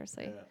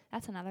 Seriously. Yeah.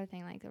 That's another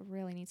thing like that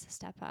really needs to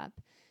step up.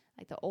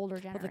 Like the older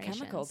But the generations.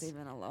 chemicals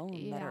even alone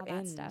Yeah, that all are that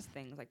in stuff.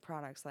 things like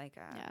products like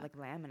Yeah. like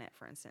laminate,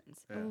 for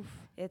instance. Yeah.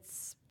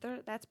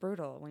 Oof. That's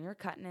brutal when you're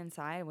cutting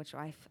inside, which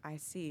I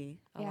see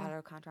a Yeah. lot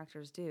of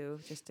contractors do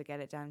just to get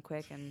it done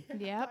quick. And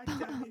Yep.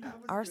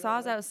 our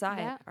saw's outside.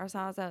 Yeah. Our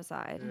saw's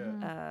outside.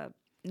 Yeah.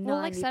 We'll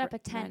like set up a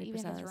tent 90% even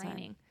if of it's the time.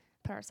 raining.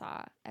 Put our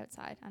saw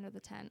outside under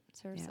the tent.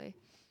 Seriously.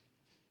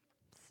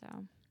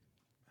 So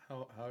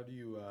How do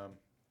you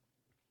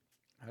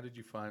how did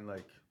you find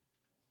like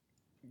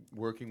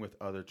working with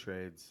other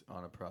trades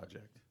on a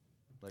project?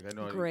 Like I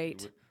know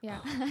Great. yeah,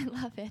 I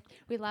love it.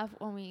 We love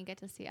when we get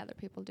to see other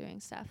people doing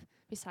stuff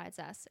besides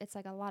us. It's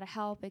like a lot of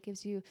help. It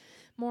gives you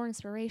more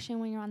inspiration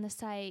when you're on the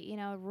site. You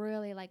know, it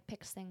really like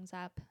picks things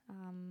up.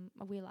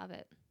 We love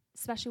it,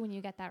 especially when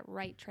you get that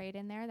right trade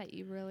in there that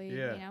you really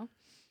Yeah. you know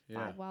yeah.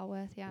 vibe well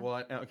with. Yeah.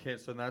 Well, okay,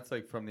 so that's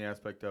like from the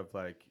aspect of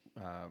like,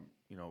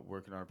 you know,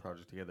 working on a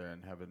project together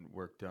and having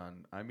work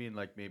done. I mean,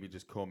 like maybe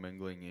just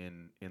commingling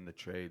in the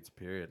trades.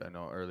 Period. I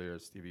know earlier,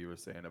 Stevie, you were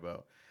saying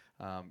about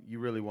you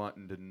really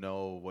wanting to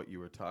know what you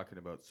were talking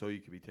about so you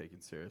could be taken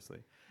seriously.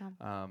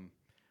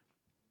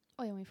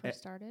 Oh yeah, when we first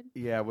started,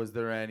 Yeah. Was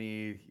there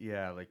any?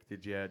 Yeah. Like,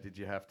 did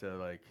you have to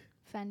like?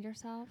 fend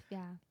yourself.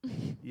 Yeah.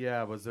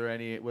 Yeah. Was there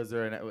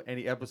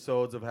any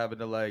episodes of having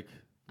to like, you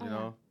Oh, yeah.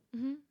 know?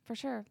 For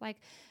sure. Like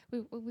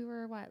we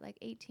were what, like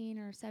 18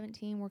 or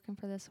 17 working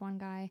for this one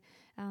guy,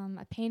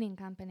 a painting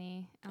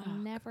company. I'll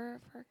never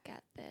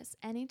forget this.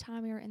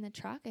 Anytime we were in the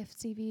truck, if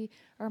CV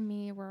or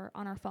me were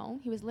on our phone,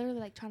 he was literally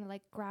like trying to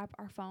like grab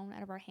our phone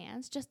out of our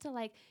hands just to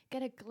like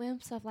get a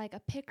glimpse of like a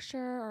picture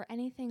or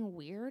anything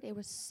weird. It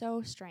was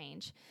so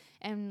strange.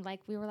 And like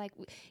we were like,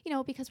 you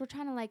know, because we're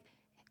trying to like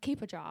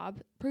keep a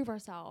job, prove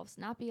ourselves,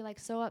 not be like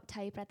so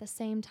uptight, but at the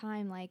same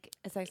time like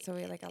It's like so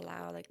we like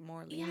allow like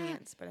more Yeah.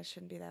 lenience, but it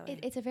shouldn't be that way.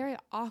 it's a very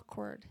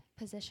awkward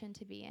position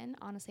to be in,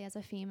 honestly, as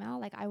a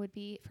female. Like I would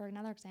be, for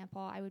another example,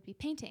 I would be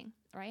painting,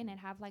 right? And I'd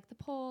have like the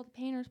pole, the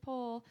painter's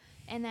pole,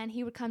 and then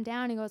he would come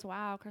down and he goes,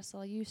 wow,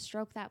 Crystal, you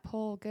stroke that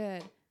pole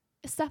good.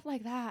 Stuff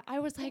like that. I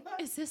was like,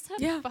 is this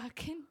a Yeah.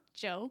 fucking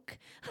joke?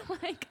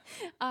 Like,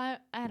 I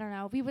don't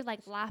know. We would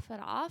like laugh it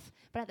off,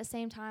 but at the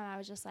same time, I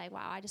was just like,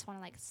 wow, I just want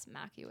to like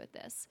smack you with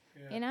this.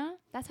 You know?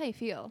 That's how you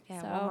feel.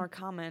 yeah, so, one more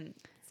comment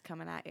is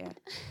coming at you.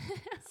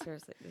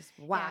 Seriously, just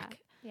whack.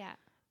 Yeah.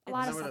 A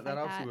lot of stuff that like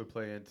obviously that. would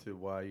play into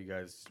why you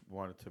guys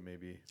wanted to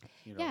maybe,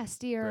 you know, Yeah,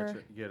 steer.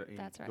 that's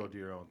That's go right. do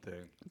your own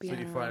thing. Be So on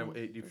you your find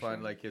own, you for find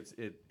sure. like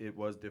it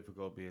was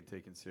difficult being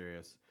taken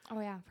serious.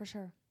 Oh yeah, for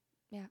sure.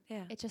 Yeah.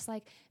 Yeah. It's just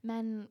like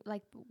men,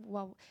 like,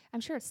 well, I'm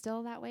sure it's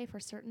still that way for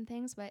certain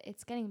things, but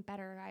it's getting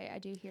better. I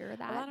do hear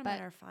that. A lot of but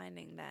men are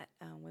finding that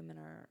women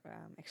are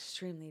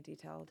extremely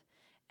detailed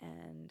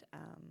and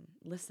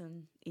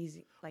listen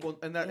easy. Like, Well,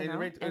 and that you and, know,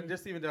 right, and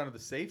just even down to the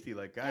safety,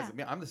 like guys, Yeah. I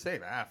mean, I'm the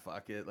same.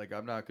 Fuck it. Like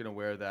I'm not gonna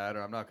wear that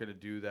or I'm not gonna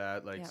do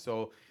that. Like Yep.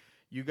 so,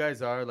 you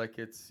guys are like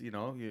it's you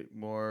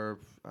more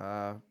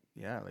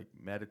like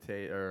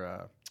meditate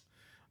or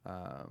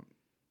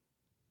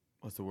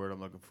what's the word I'm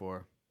looking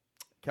for?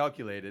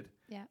 calculated.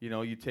 Yeah. You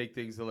know, you take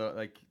things a little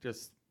like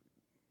just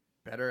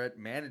better at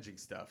managing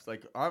stuff.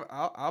 Like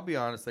I'll be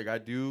honest, like I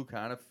do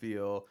kind of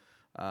feel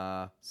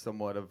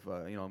somewhat of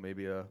you know,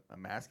 maybe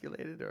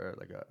emasculated or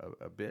like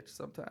a bitch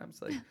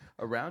sometimes, like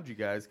around you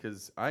guys,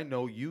 because I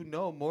know you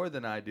know more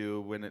than I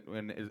do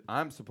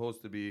I'm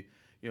supposed to be,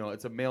 you know,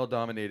 it's a male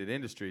dominated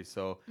industry.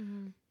 So,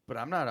 but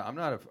I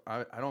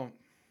don't.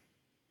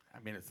 I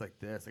mean, it's like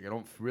this. Like I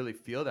don't really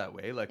feel that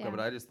way. Like, but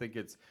I just think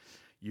it's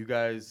you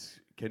guys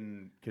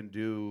can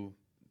do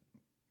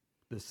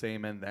the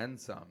same and then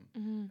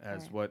some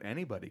as what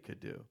anybody could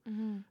do.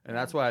 And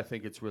that's why I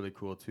think it's really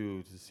cool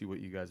too to see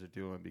what you guys are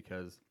doing,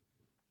 because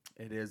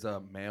it is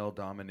a male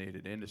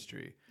dominated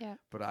industry. Yeah.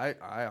 But I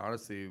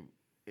honestly,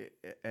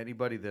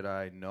 anybody that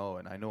I know,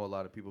 and I know a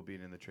lot of people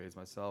being in the trades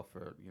myself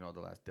for, you know,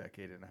 the last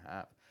decade and a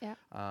half.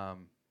 Yeah.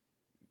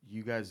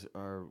 You guys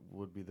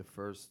would be the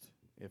first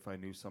if I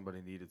knew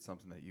somebody needed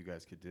something that you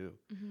guys could do.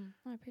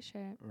 I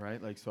appreciate it. Right?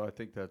 Like, so I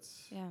think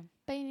that's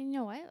But you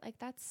know what? Like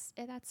that's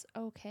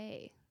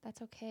okay. That's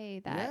okay.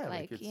 That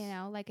like you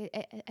know, like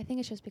I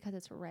think it's just because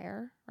it's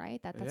rare, right?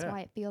 That's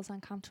why it feels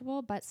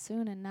uncomfortable. But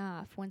soon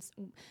enough, once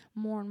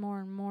more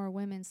and more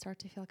women start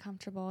to feel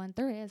comfortable, and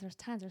there's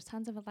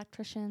tons of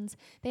electricians.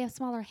 They have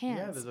smaller hands.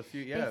 Yeah, there's a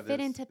few. Yeah, they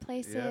fit into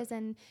places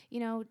and you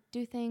know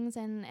do things,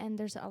 and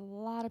there's a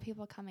lot of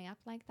people coming up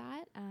like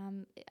that.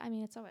 I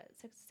mean, it's over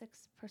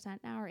 6%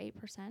 now or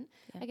 8%.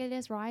 Like it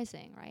is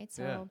rising, right?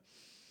 So.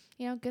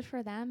 You know, good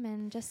for them,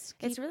 and just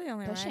keep it's really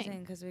only pushing. rising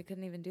because we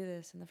couldn't even do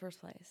this in the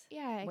first place.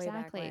 Yeah, Way back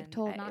exactly. when.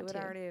 Told not it would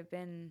to. already have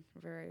been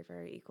very,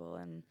 very equal,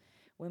 and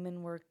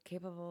women were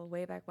capable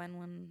way back when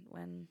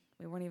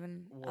we weren't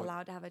even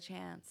allowed to have a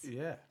chance.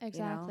 Yeah.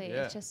 Exactly. You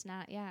know? It's just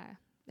not. Yeah.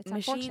 It's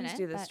Machines unfortunate.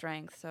 do the but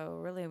strength, so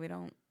really we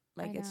don't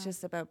like. It's know.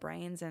 just about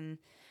brains and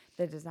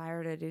the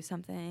desire to do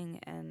something,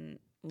 and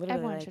literally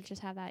everyone like, should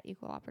just have that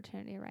equal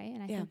opportunity, right?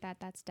 And I think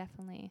that's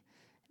definitely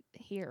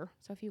here.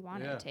 So if you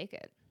want it, take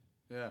it.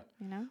 Yeah.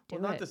 You know, do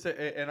well, not it. to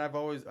say, and I've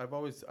always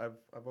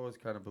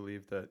kind of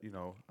believed that, you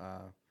know,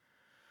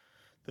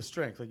 the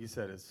strength, like you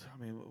said, is, I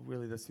mean,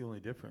 really that's the only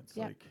difference.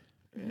 Yep. Like,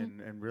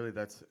 and really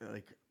that's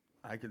like,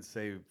 I can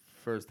say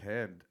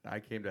firsthand, I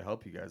came to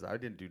help you guys. I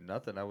didn't do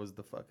nothing. I was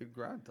the fucking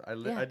grunt.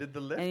 I did the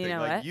lifting. And you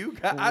know like what? you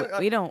guys,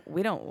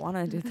 we don't want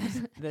to do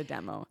the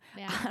demo.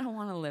 Yeah. I don't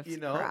want to lift you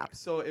know, crap.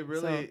 so it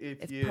really, So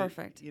if it's you,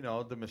 perfect. you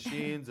know, the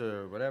machines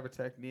or whatever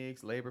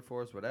techniques, labor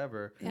force,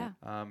 whatever. Yeah.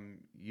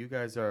 You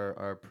guys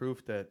are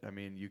proof that, I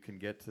mean, you can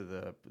get to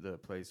the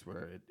place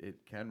where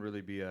it can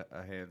really be a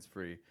hands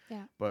free.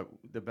 Yeah. But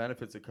the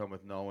benefits that come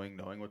with knowing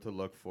what to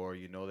look for,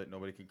 you know that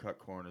nobody can cut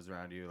corners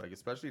around you. Like,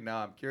 especially now,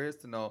 I'm curious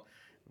to know,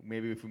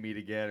 maybe if we meet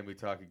again and we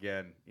talk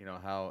again, you know,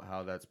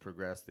 how that's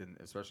progressed,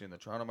 especially in the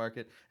Toronto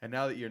market. And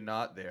now that you're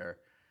not there,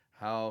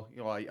 how,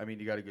 you know, I mean,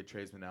 you got a good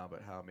tradesman now,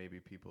 but how maybe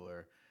people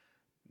are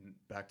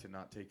back to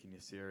not taking you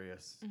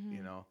serious,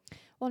 you know?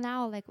 Well,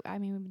 now, like, I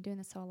mean, we've been doing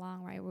this so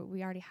long, right?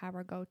 We already have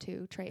our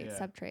go-to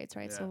sub trades,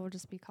 right? So we'll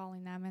just be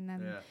calling them, and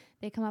then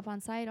they come up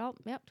on site. Oh,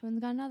 yep, Twins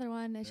got another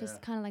one. It's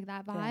just kind of like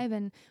that vibe,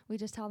 and we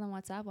just tell them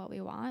what's up, what we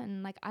want,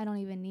 and like I don't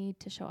even need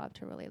to show up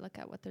to really look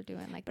at what they're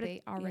doing. Like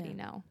they already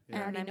know. Yeah.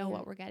 I already And I know mean,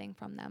 what we're getting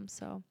from them.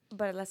 So,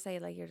 but let's say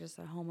like you're just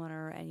a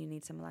homeowner and you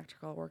need some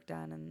electrical work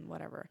done and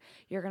whatever,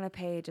 you're gonna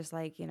pay just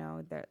like, you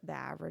know, the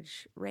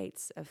average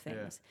rates of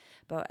things.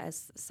 But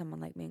as someone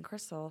like me and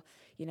Crystal,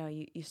 you know,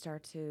 you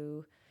start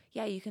to.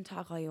 Yeah, you can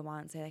talk all you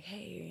want and say like,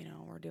 hey, you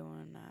know, we're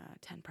doing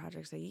 10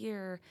 projects a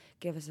year.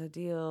 Give us a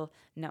deal.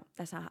 No,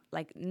 that's not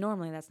like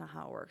normally that's not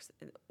how it works.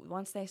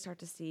 Once they start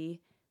to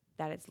see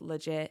that it's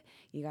legit,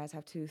 you guys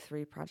have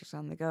 2-3 projects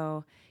on the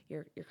go.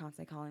 You're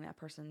constantly calling that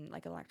person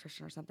like an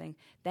electrician or something.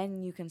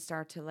 Then you can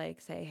start to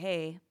like say,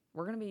 hey,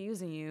 we're gonna be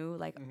using you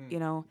like you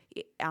know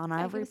on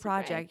every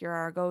project. You're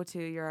our go-to.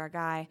 You're our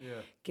guy. Yeah.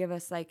 Give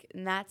us like,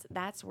 and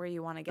that's where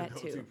you want to get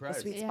to the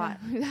sweet spot.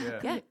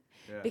 Yeah.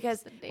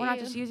 Because we're not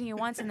just using you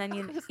once and then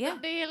you the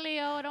deal,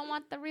 Leo. I don't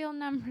want the real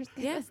numbers.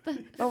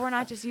 But we're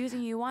not just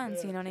using you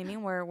once, you know what I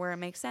mean, where it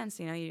makes sense,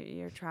 you know,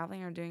 you're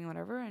traveling or doing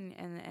whatever,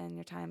 and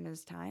your time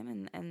is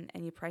time, and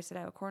you price it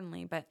out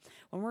accordingly. But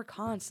when we're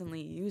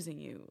constantly using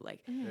you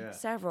like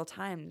several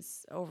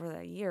times over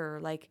the year,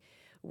 like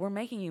we're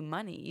making you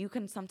money. You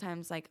can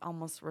sometimes like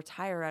almost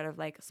retire out of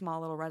like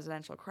small little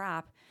residential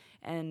crap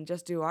and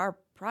just do our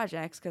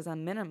projects, because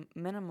on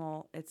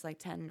minimal it's like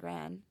 10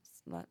 grand,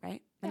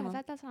 right? Minimum.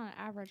 Yeah, that's on an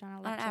average on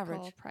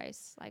electrical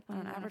price, like on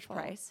an average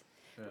price.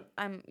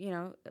 I'm, you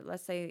know,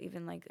 let's say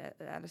even like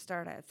at a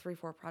start at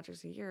 3-4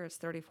 projects a year, it's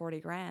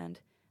 30-40 grand.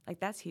 Like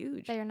that's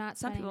huge. That you're not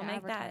some people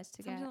make that.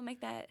 To some get. people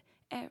make that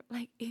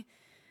you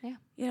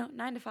know,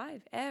 9 to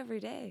 5 every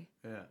day.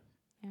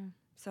 Yeah.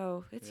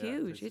 So it's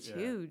huge. It's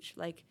huge.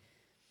 Like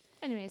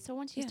anyway, so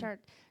once you start,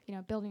 you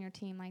know, building your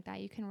team like that,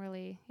 you can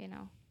really, you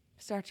know,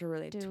 start to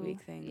really tweak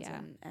things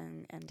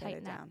and get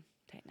it down.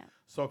 Tighten up.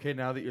 So okay,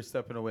 now that you're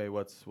stepping away,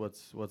 what's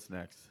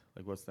next?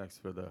 Like what's next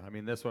for the? I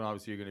mean, this one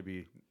obviously you're going to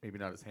be maybe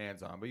not as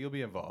hands on, but you'll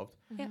be involved.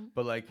 Yeah.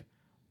 But like,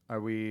 are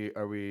we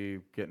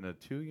getting a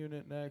 2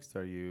 unit next?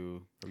 Are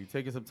you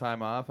taking some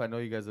time off? I know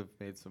you guys have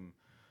made some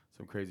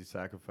some crazy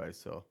sacrifice.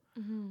 So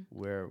Mm-hmm.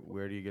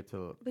 where do you get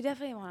to? We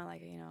definitely want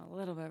to a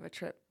little bit of a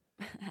trip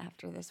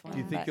after this one. Do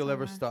you think but- you'll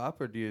ever summer. stop,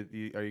 or do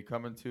you are you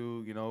coming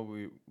to?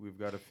 we've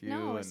got a few.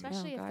 No, and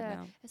especially Oh, if God, the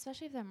no.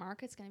 especially if the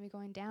market's going to be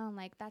going down.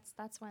 Like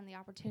that's when the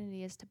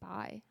opportunity is to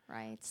buy,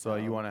 right? so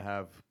you want to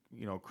have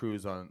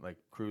cruise on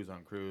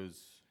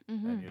cruise,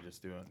 Mhm. and you're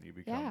just doing you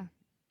become.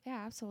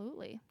 Yeah,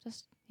 absolutely.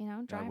 Just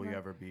Now, drive. will you ar-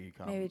 ever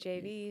become Maybe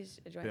JVs,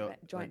 a joint, build-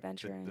 joint like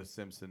venturing. the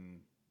Simpson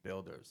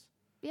builders,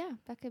 Yeah,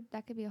 that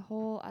could be a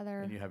whole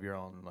other. and you have your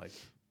own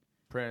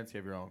prints. You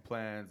have your own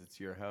plans. It's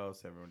your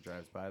house. Everyone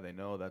drives by. They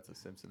know that's a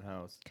Simpson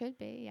house. Could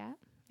be, yeah,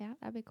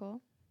 that'd be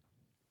cool.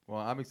 Well,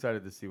 I'm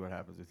excited to see what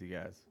happens with you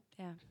guys.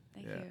 Yeah,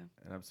 thank yeah, you.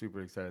 and I'm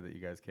super excited that you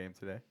guys came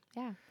today.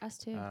 Yeah, us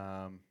too.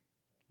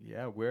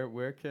 Yeah,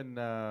 where can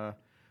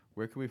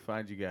we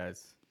find you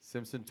guys?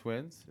 Simpson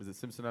Twins? Is it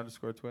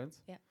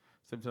Simpson_Twins? Yeah.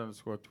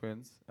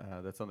 Simpson_Twins.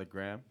 That's on the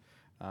gram.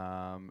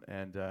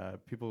 And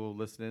people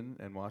listening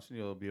and watching,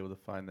 you'll be able to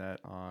find that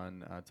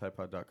on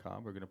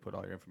TidePod.com. We're going to put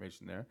all your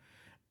information there.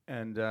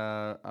 And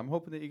I'm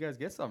hoping that you guys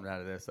get something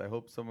out of this. I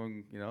hope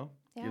someone, gives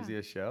Yeah. you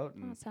a shout.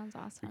 Oh, And it sounds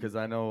awesome. because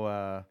I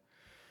know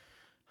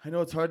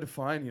it's hard to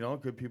find,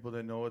 good people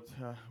that know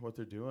what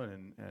they're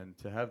doing, and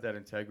to have that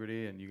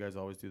integrity, and you guys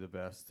always do the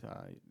best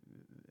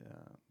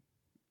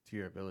to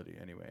your ability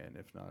anyway. And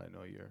if not, I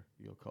know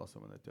you'll call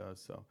someone that does.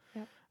 So,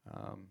 Yep.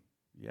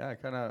 yeah,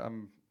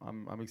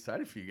 I'm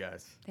excited for you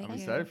guys. Thank I'm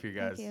you. excited for you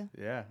Thank guys. you.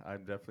 Yeah,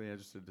 I'm definitely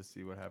interested to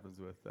see what happens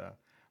with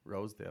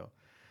Rosedale,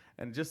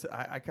 and just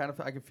I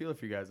can feel it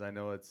for you guys. I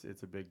know it's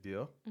a big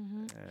deal.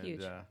 Mm-hmm. And,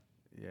 Huge.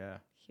 Yeah.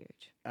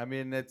 Huge. I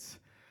mean, it's.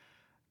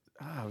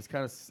 I was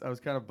kind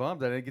of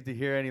bummed. I didn't get to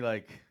hear any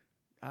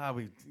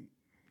you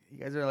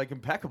guys are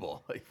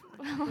impeccable.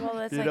 Well,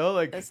 it's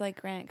it's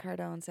like Grant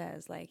Cardone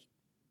says,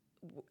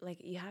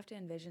 you have to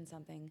envision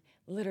something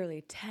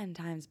literally 10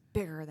 times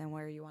bigger than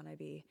where you want to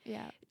be,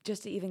 Yeah.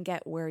 just to even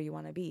get where you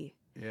want to be.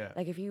 yeah,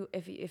 Like if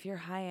you're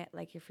high at,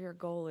 if your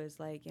goal is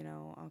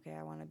okay,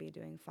 I want to be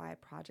doing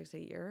 5 projects a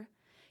year,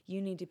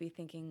 you need to be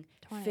thinking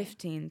 20.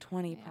 15,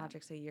 20 Yeah.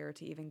 projects a year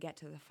to even get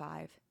to the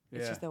 5.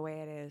 It's Yeah. just the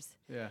way it is.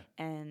 yeah,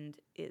 And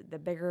the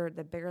bigger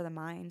the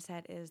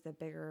mindset is, the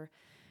bigger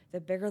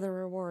the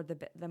reward,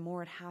 the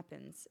more it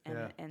happens. And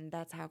Yeah. and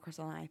that's how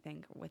Crystal and I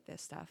think with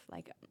this stuff.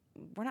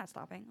 We're not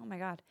stopping. Oh my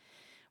God.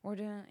 We're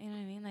doing, you know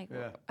what I mean?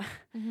 Yeah.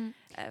 Mm-hmm.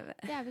 uh,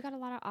 Yeah, we got a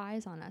lot of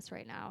eyes on us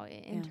right now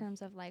in Yeah.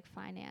 terms of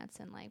finance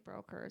and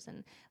brokers,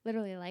 and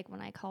literally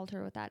when I called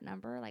her with that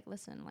number,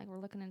 listen, we're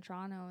looking in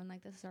Toronto and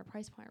this is our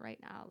price point right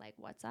now.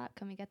 What's up?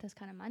 Can we get this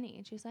kind of money?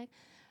 And she's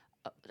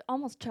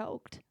almost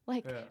choked.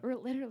 Yeah. We're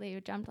literally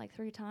jumped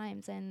 3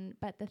 times.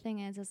 But the thing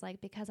is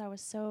because I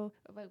was so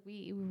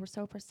we were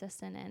so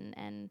persistent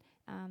and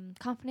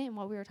confident in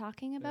what we were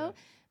talking about.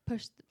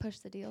 Push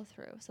the deal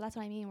through. So that's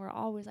what I mean. We're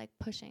always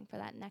pushing for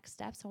that next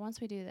step. So once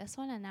we do this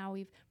one, and now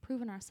we've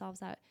proven ourselves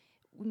that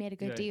we made a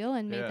good Yeah, deal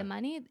and made yeah. the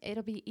money,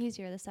 it'll be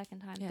easier the second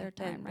time, third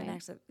time, right? The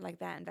next,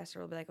 that investor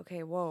will be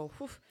okay, whoa,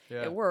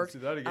 yeah. it worked.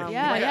 Let's do that again.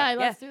 Yeah,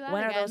 let's do that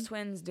When again. are those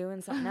twins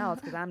doing something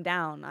else? Because I'm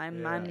down.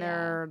 I'm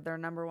Yeah. their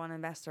number one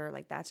investor.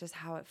 That's just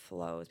how it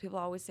flows. People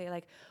always say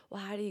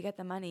well, how do you get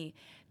the money?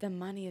 The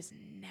money is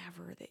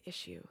never the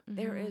issue.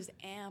 There is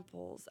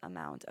ample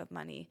amount of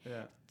money.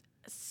 Yeah.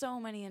 So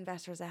many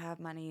investors that have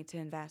money to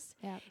invest.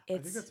 Yeah, I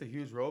think that's a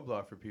huge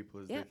roadblock for people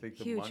is Yeah, they think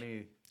huge. the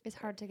money. it's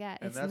hard to get.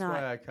 And It's that's not.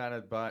 why I kind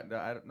of buy.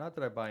 Not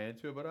that I buy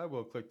into it, but I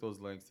will click those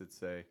links that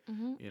say,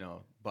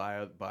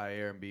 buy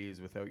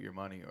Airbnbs without your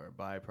money, or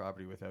buy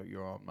property without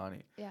your own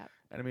money. Yeah,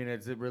 And I mean,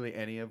 is it really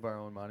any of our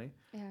own money?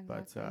 yeah, But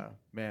exactly.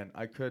 man,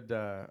 I could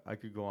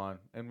go on,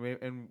 and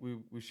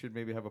we should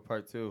maybe have a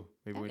part 2.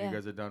 Maybe when Yeah. you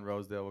guys are done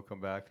Rosedale, we'll come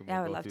back and Yeah,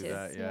 I we'll would go love through to.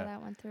 that. See how Yeah,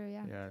 that went through.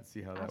 Yeah, and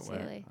see how that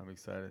Absolutely. went. I'm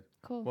excited.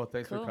 cool. Well,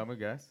 thanks for Cool. coming,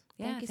 guys.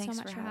 Thank you so thanks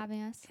much for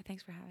having us.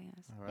 Thanks for having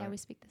us. All Yeah, right. we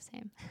speak the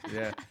same.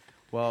 Yeah.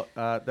 Well,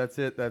 that's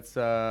it. That's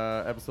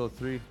episode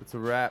 3. It's a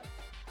wrap.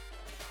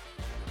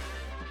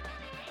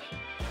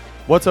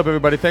 What's up,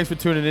 everybody? Thanks for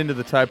tuning into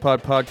the Tide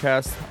Pod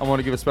podcast. I want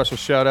to give a special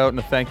shout out and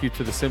a thank you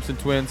to the Simpson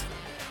twins.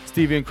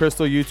 Stevie and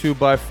Crystal, you two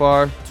by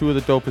far 2 of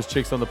the dopest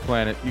chicks on the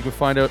planet. You can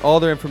find out all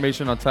their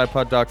information on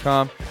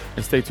tidepod.com,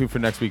 and stay tuned for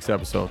next week's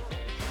episode.